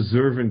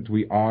undeserving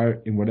we are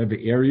in whatever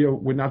area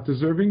we're not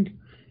deserving,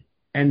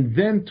 and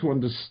then to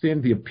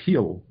understand the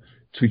appeal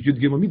to Yud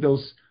Gimel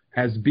Midos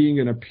as being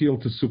an appeal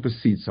to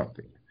supersede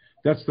something.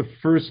 That's the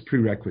first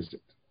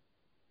prerequisite.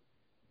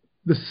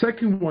 The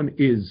second one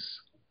is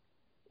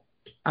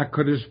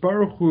HaKadosh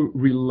Baruch Hu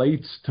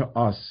relates to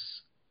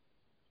us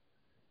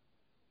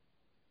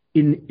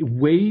in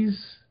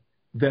ways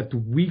that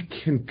we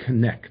can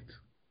connect.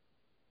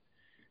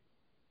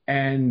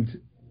 And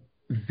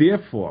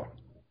therefore,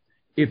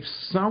 if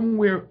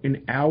somewhere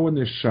in our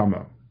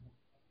neshama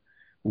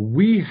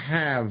we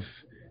have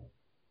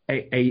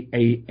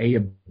a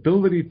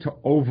ability to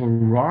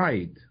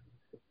override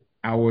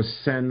our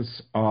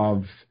sense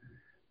of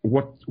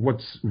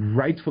what's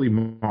rightfully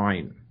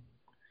mine,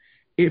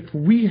 if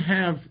we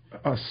have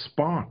a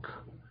spark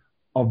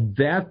of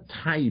that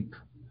type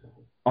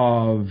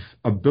of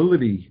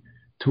ability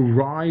to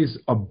rise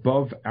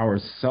above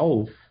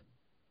ourself,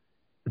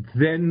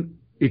 then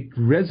it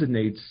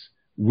resonates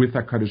with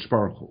HaKadosh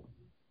Baruch Hu.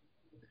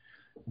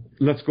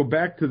 Let's go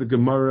back to the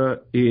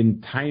Gemara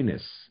in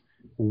Tainus,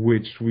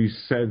 which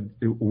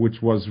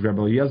was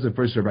Rabbi Eliezer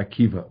versus Rabbi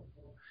Akiva.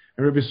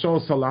 And Rabbi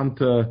Shaul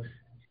Salanta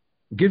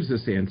gives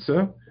this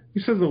answer. He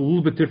says it a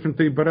little bit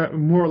differently, but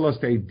more or less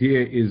the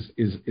idea is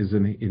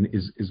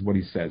what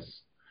he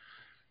says.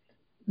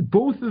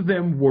 Both of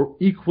them were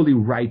equally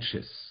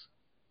righteous,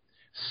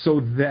 so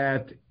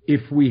that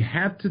if we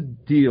had to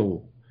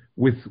deal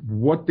with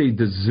what they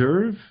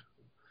deserve,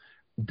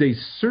 they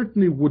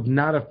certainly would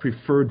not have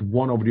preferred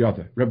one over the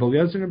other. Rabbi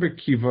Eliezer and Rabbi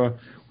Akiva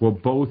were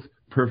both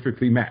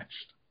perfectly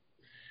matched.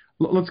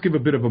 Let's give a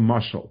bit of a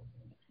mashal.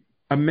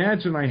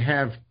 Imagine I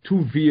have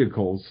two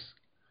vehicles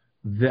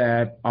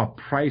that are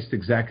priced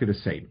exactly the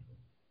same.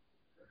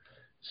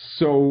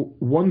 So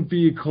one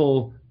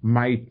vehicle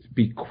might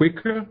be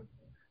quicker,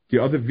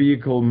 the other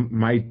vehicle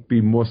might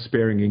be more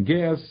sparing in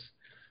gas,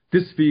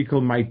 this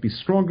vehicle might be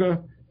stronger,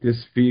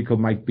 this vehicle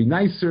might be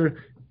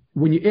nicer.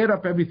 When you add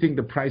up everything,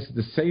 the price is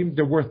the same,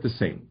 they're worth the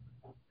same.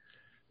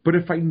 But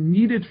if I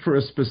need it for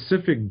a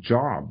specific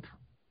job,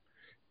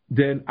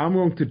 then I'm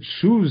going to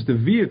choose the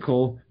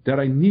vehicle that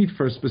I need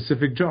for a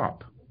specific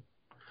job.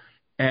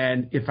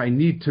 And if I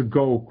need to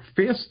go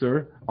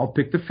faster, I'll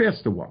pick the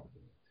faster one.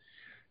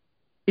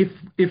 If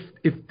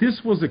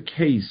this was a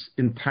case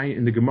in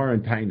the Gemara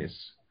in Tainus,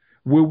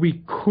 where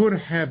we could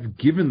have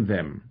given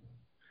them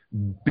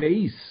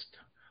based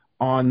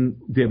on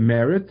their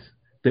merit,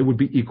 they would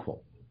be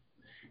equal.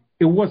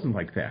 It wasn't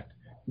like that.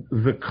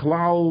 The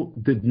klal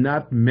did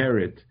not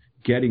merit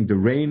getting the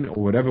rain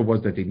or whatever it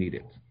was that they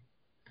needed.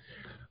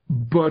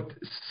 But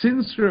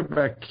since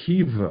Rabbi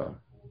Akiva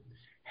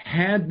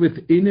had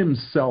within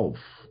himself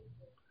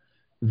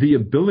the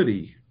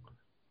ability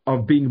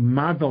of being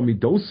Mavel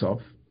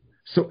Midosov,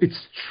 so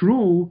it's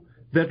true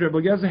that Rabbi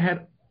Eliezer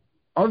had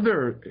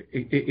other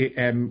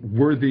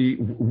worthy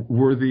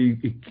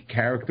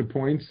character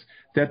points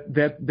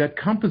that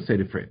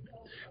compensated for it.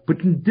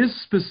 But in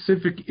this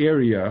specific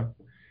area,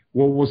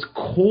 what was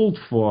called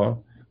for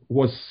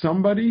was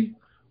somebody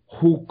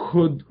who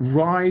could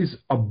rise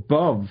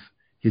above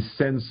his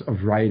sense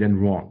of right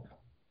and wrong.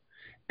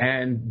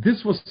 And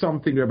this was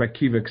something Rabbi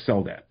Akiva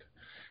excelled at.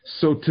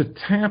 So to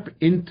tap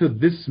into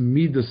this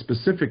midah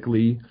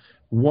specifically,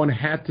 one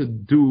had to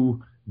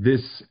do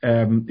this,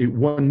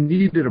 one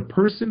needed a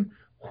person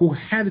who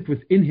had it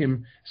within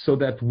him so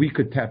that we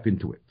could tap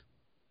into it.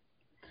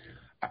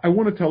 I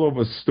want to tell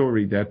over a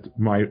story that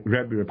my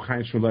Rebbe, Reb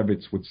Chaim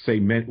Shmulevitz, would say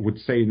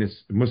in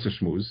his Musa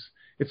Shmuz.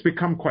 It's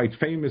become quite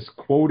famous,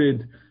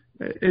 quoted,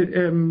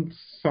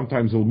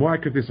 sometimes a little more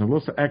accurately, some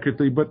less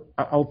accurately, but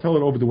I'll tell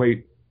it over the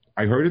way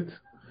I heard it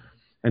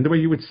and the way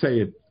he would say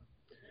it.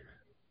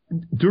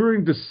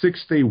 During the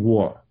Six-Day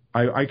War,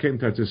 I came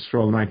to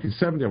Israel in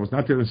 1970. I was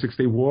not there in the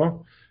Six-Day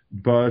War,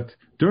 but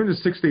during the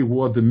Six-Day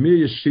War, the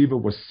Mir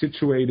Yeshiva was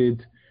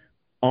situated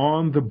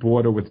on the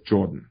border with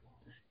Jordan.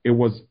 It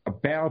was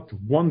about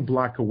 1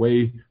 block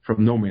away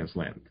from No Man's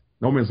Land.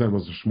 No Man's Land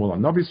was the Shmuel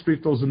Hanavi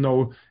Street, those who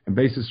know, and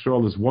Beis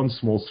Yisrael is one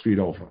small street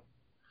over.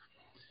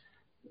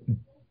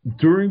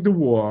 During the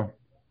war,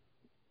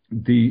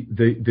 the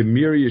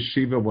Mir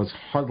Yeshiva was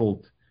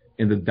huddled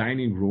in the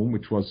dining room,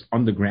 which was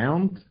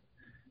underground,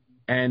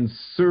 and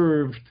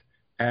served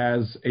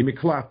as a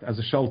miklat, as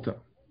a shelter.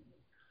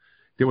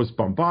 There was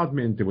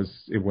bombardment, it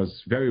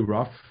was very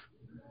rough,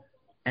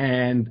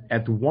 and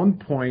at one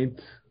point,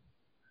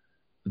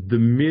 the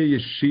Mir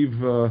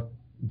Yeshiva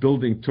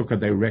building took a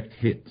direct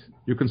hit.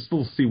 You can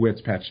still see where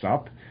it's patched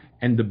up,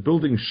 and the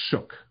building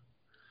shook.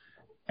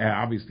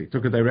 Obviously, it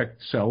took a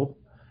direct shell,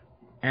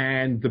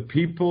 and the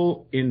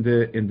people in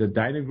the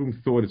dining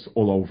room thought it's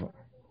all over.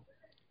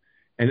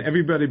 And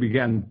everybody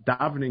began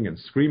davening and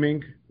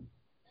screaming.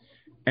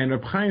 And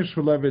Reb Chaim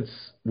Shmulevitz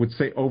would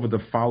say over the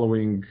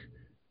following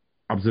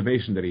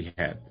observation that he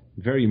had,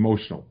 very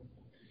emotional.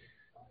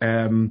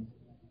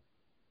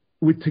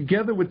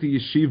 Together with the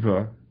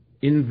yeshiva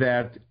in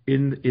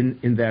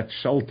that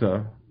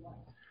shelter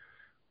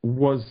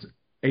was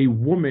a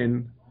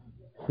woman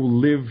who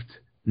lived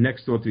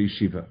next door to the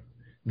yeshiva.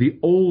 The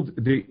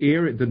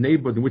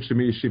neighborhood in which the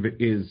yeshiva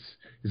is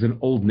an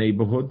old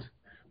neighborhood.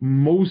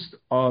 Most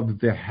of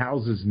the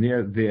houses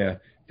near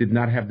there did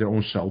not have their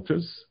own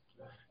shelters.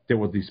 There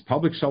were these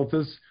public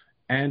shelters,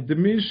 and the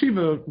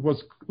yeshiva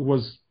was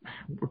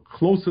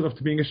close enough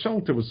to being a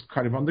shelter, was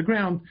kind of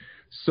underground,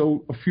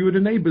 so a few of the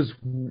neighbors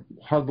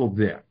huddled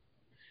there.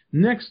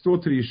 Next door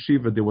to the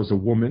yeshiva, there was a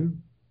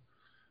woman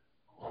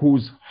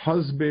whose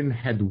husband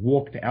had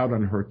walked out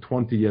on her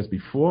 20 years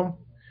before,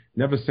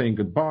 never saying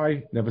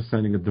goodbye, never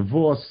sending a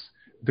divorce,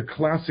 the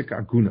classic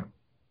aguna.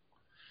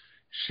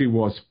 She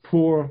was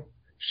poor.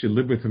 She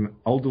lived with an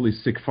elderly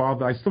sick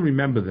father. I still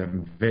remember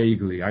them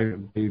vaguely.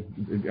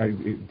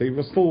 They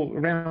were still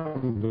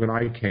around when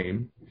I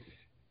came.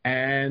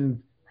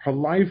 And her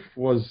life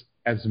was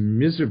as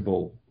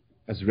miserable,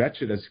 as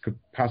wretched as you could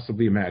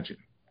possibly imagine.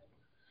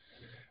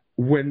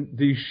 When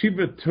the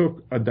yeshiva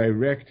took a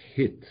direct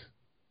hit,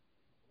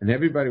 and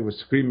everybody was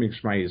screaming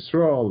Shema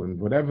Yisrael and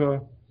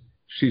whatever,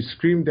 she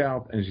screamed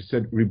out and she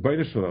said,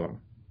 Ribbono Shel Olam,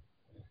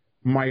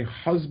 my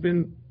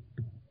husband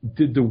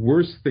did the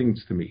worst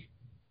things to me.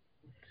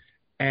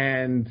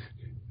 And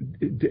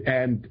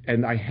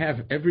I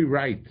have every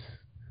right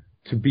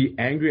to be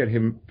angry at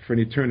him for an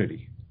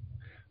eternity.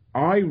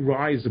 I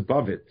rise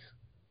above it,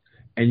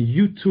 and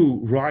you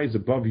too rise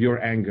above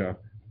your anger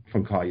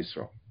from Klal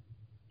Yisrael.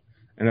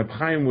 And Reb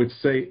Chaim would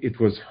say it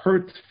was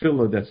her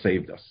tefillah that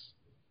saved us.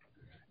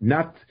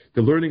 Not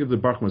the learning of the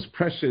Baruch was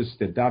precious,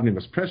 the davening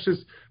was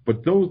precious,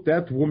 but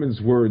that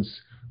woman's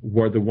words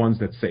were the ones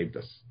that saved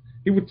us.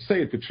 He would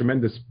say it with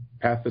tremendous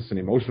pathos and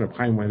emotion. Reb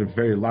Chaim had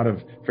a lot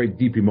of very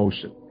deep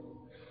emotion.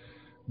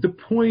 The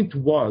point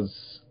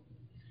was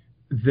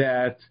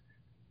that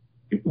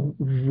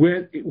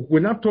we're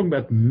not talking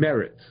about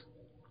merit.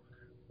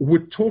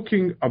 We're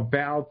talking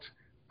about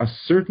a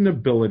certain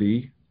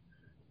ability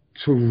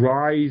to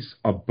rise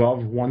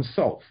above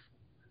oneself.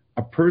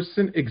 A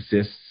person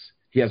exists.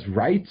 He has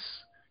rights.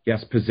 He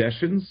has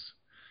possessions,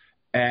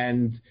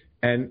 and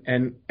I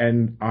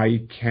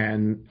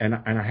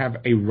have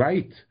a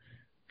right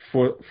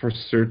for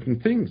certain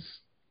things,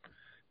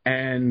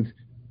 and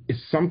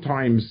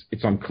sometimes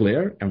it's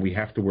unclear, and we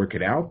have to work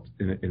it out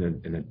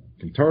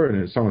in Torah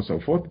and so on and so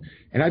forth.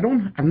 And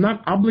I'm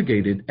not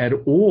obligated at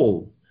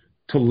all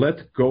to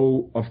let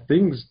go of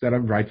things that are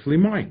rightfully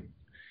mine.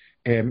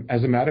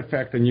 As a matter of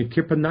fact, on Yom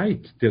Kippur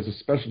night, there's a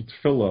special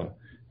tefillah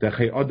that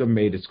Chai Adam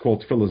made. It's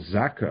called Tefillah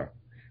Zaka,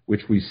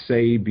 which we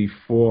say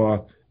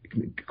before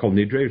Kol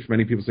Nidre, which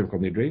many people say Kol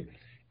Nidre.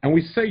 And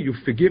we say, you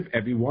forgive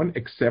everyone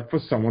except for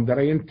someone that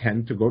I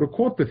intend to go to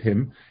court with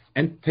him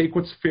and take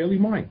what's fairly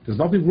mine. There's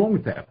nothing wrong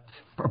with that.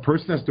 A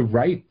person has the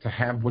right to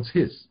have what's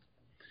his.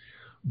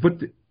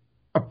 But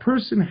a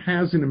person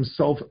has in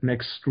himself an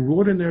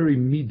extraordinary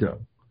midah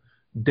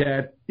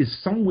that is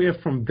somewhere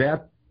from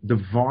that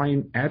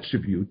divine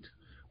attribute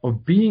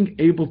of being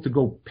able to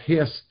go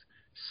past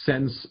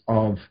sense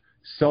of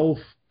self,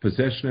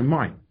 possession, and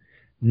mine.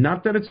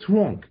 Not that it's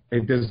wrong.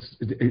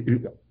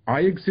 I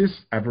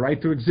exist, I have a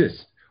right to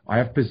exist. I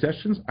have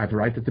possessions, I have a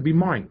right to be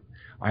mine.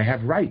 I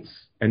have rights,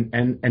 and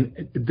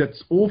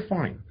that's all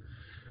fine.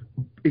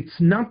 It's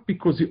not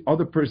because the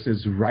other person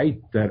is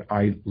right that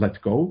I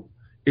let go.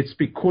 It's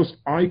because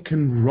I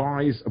can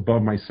rise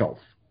above myself.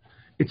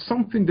 It's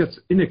something that's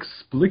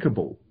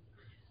inexplicable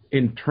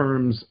in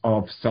terms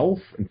of self,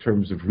 in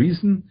terms of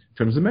reason, in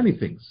terms of many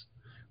things.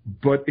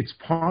 But it's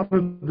part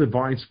of the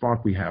divine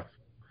spark we have.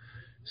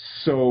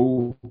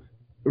 So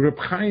Reb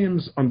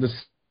Chaim's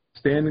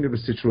understanding of the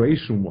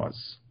situation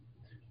was,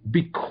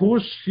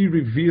 because she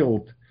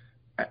revealed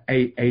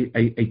a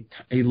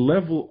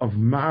level of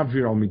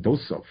Ma'avir al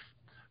Midosov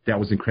that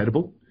was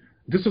incredible.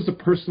 This was a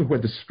person who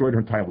had destroyed her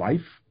entire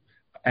life,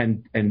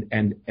 and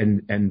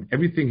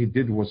everything he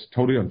did was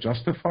totally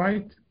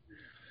unjustified,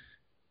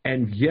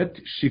 and yet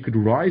she could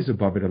rise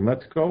above it and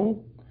let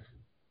go.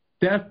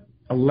 That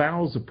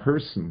allows a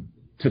person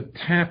to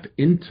tap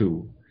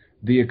into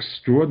the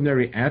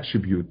extraordinary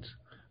attribute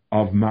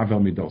of Ma'avir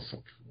al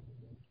Midosov.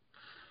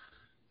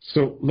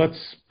 So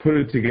let's put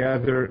it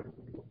together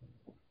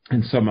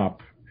and sum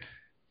up.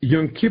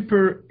 Yom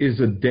Kippur is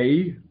a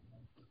day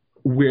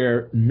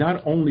where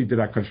not only did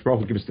HaKadosh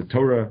Baruch Hu give us the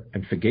Torah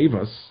and forgave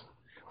us,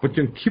 but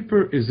Yom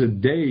Kippur is a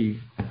day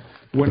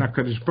when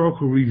HaKadosh Baruch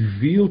Hu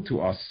revealed to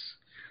us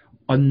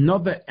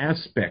another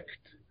aspect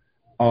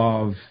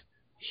of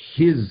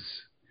His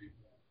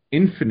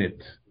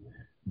infinite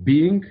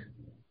being,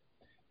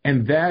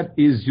 and that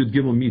is Yud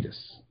Gimel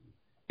Midas.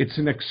 It's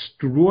an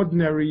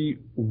extraordinary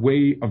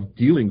way of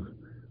dealing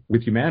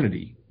with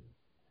humanity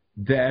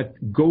that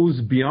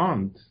goes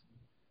beyond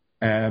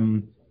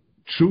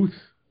truth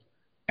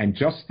and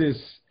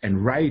justice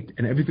and right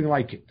and everything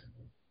like it.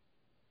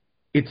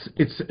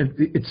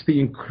 it's the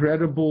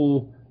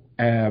incredible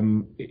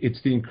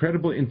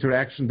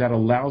interaction that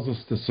allows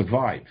us to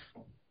survive.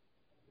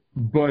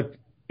 But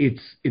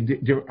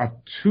there are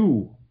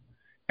two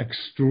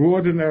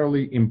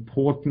extraordinarily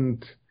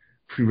important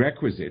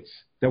prerequisites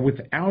that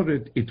without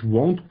it, it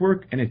won't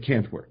work and it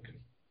can't work.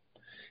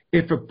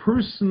 If a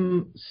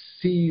person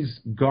sees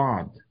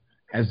God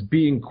as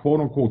being quote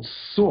unquote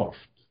soft,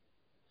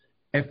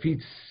 if he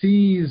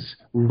sees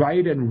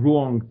right and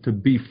wrong to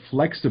be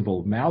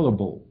flexible,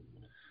 malleable,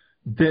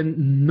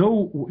 then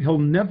he'll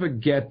never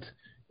get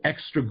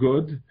extra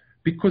good,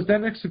 because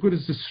that extra good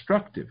is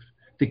destructive.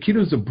 The kid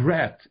who's a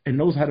brat and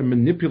knows how to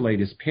manipulate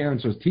his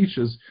parents or his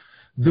teachers,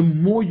 the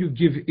more you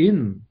give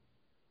in,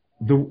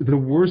 the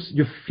worse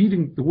you're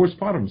feeding the worst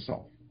part of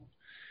himself.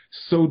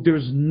 So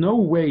there's no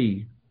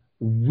way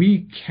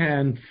we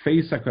can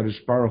face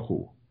HaKadosh Baruch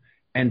Hu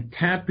and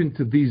tap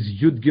into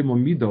these Yud Gimel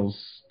Midos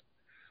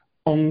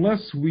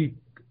unless we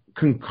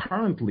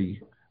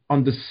concurrently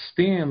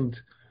understand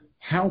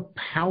how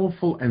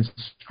powerful and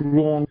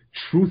strong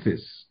truth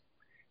is.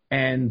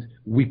 And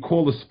we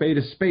call a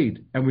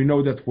spade, and we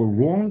know that we're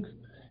wrong,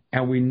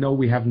 and we know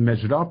we haven't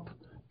measured up,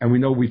 and we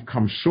know we've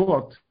come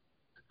short,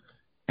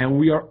 and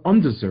we are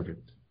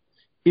undeserving.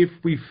 If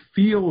we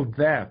feel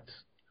that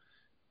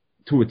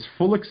to its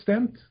full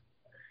extent,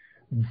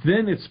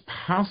 then it's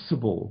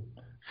possible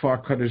for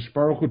HaKadosh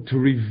Baruch Hu to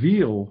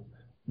reveal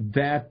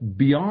that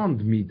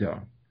beyond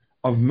Midah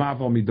of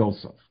Maval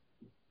Midosov.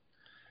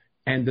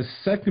 And the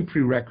second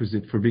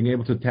prerequisite for being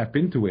able to tap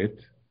into it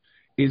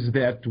is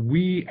that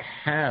we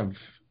have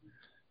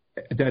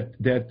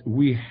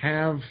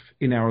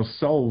in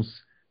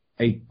ourselves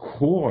a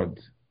chord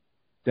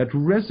that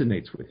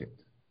resonates with it.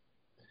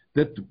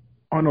 That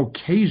on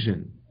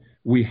occasion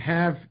we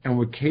have and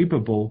we're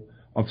capable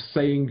of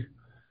saying,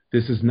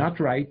 this is not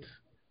right,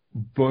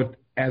 but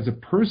as a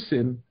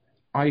person,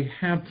 I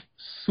have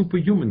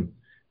superhuman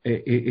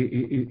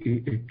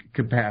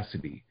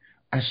capacity.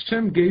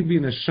 Hashem gave me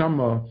a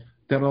neshama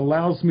that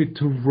allows me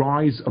to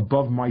rise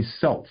above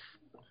myself.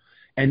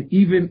 And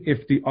even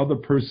if the other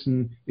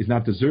person is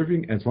not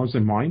deserving, and it's once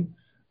in mine,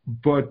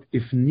 but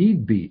if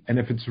need be, and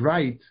if it's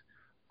right,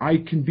 I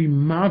can be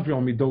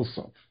Mavil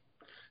Midosov.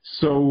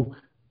 So,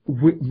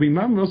 being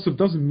Mavil Midosov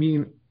doesn't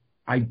mean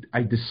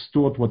I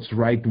distort what's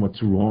right and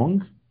what's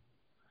wrong,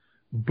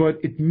 but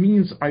it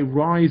means I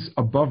rise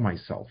above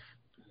myself.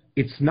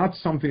 It's not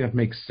something that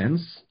makes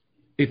sense.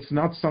 It's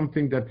not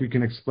something that we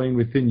can explain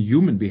within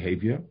human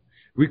behavior.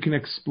 We can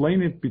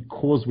explain it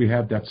because we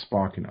have that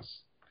spark in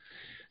us.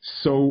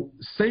 So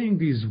saying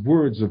these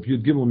words of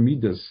Yud Gimel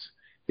Midas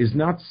is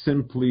not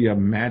simply a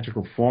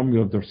magical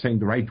formula of saying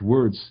the right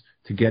words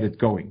to get it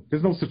going.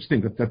 There's no such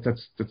thing.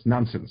 That's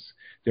nonsense.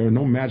 There are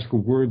no magical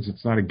words.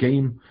 It's not a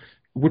game.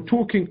 We're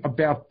talking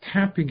about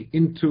tapping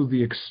into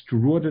the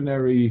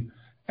extraordinary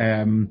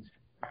Midah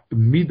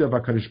of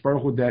HaKadosh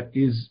Baruch Hu that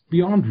is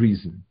beyond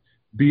reason,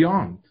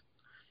 beyond.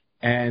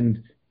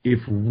 And if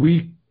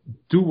we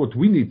do what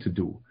we need to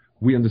do,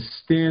 we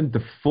understand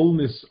the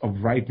fullness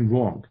of right and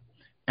wrong,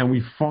 and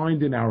we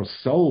find in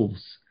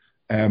ourselves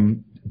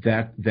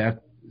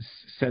that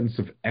sense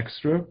of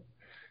extra,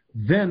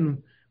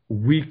 then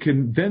we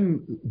can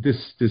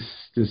this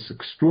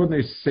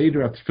extraordinary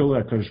Seder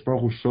Atfilah HaKadosh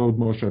Baruch Hu showed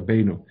Moshe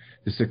Rabbeinu,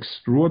 this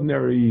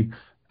extraordinary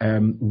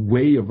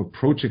way of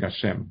approaching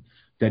Hashem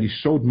that he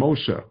showed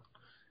Moshe,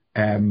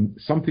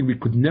 something we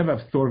could never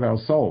have thought of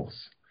ourselves.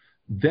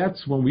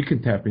 That's when we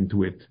can tap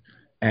into it,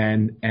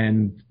 and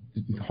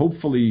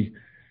hopefully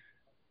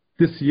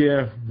this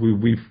year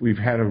we've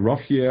had a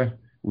rough year.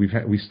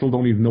 We still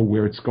don't even know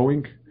where it's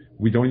going.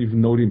 We don't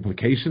even know the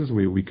implications.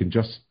 We can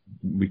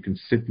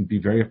sit and be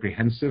very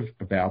apprehensive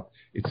about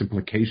its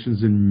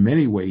implications in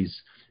many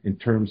ways in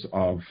terms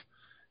of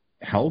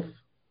health,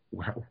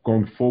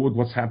 going forward,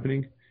 what's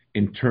happening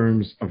in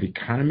terms of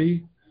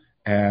economy.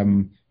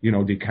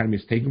 The economy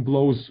is taking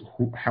blows.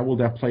 How will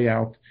that play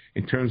out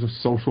in terms of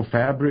social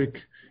fabric?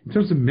 In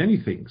terms of many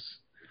things,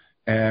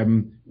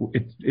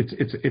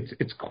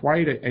 it's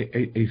quite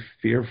a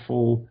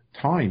fearful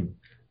time,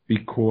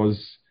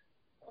 because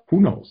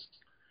who knows?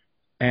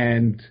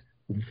 And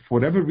for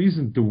whatever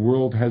reason, the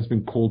world has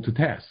been called to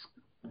task.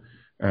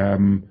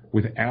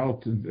 We don't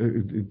have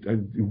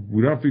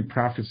to be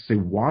prophets to say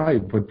why,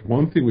 but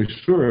one thing we're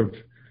sure of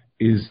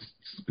is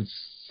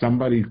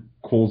somebody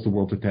calls the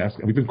world to task,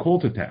 and we've been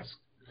called to task.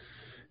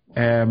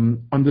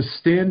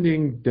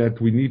 Understanding that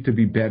we need to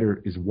be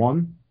better is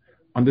one.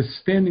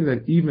 Understanding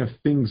that even if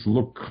things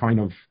look kind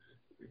of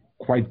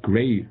quite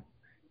gray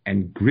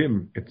and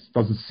grim, it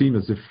doesn't seem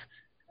as if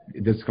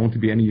there's going to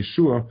be any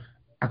Yeshua.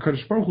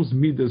 HaKadosh Baruch Hu's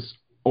midas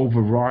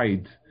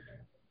override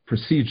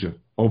procedure,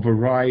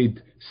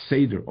 override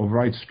Seder,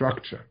 override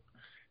structure.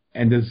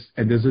 And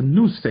there's a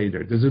new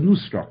Seder, there's a new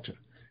structure.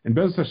 And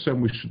Be'ez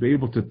Hashem, we should be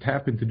able to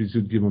tap into these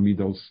Yud Gimel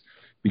Midos,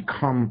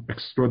 become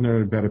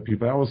extraordinarily better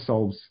people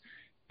ourselves,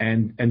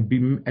 and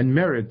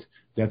merit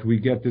that we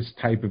get this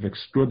type of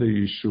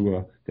extraordinary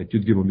Yeshua that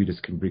Yud Gimel Midos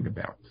can bring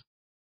about.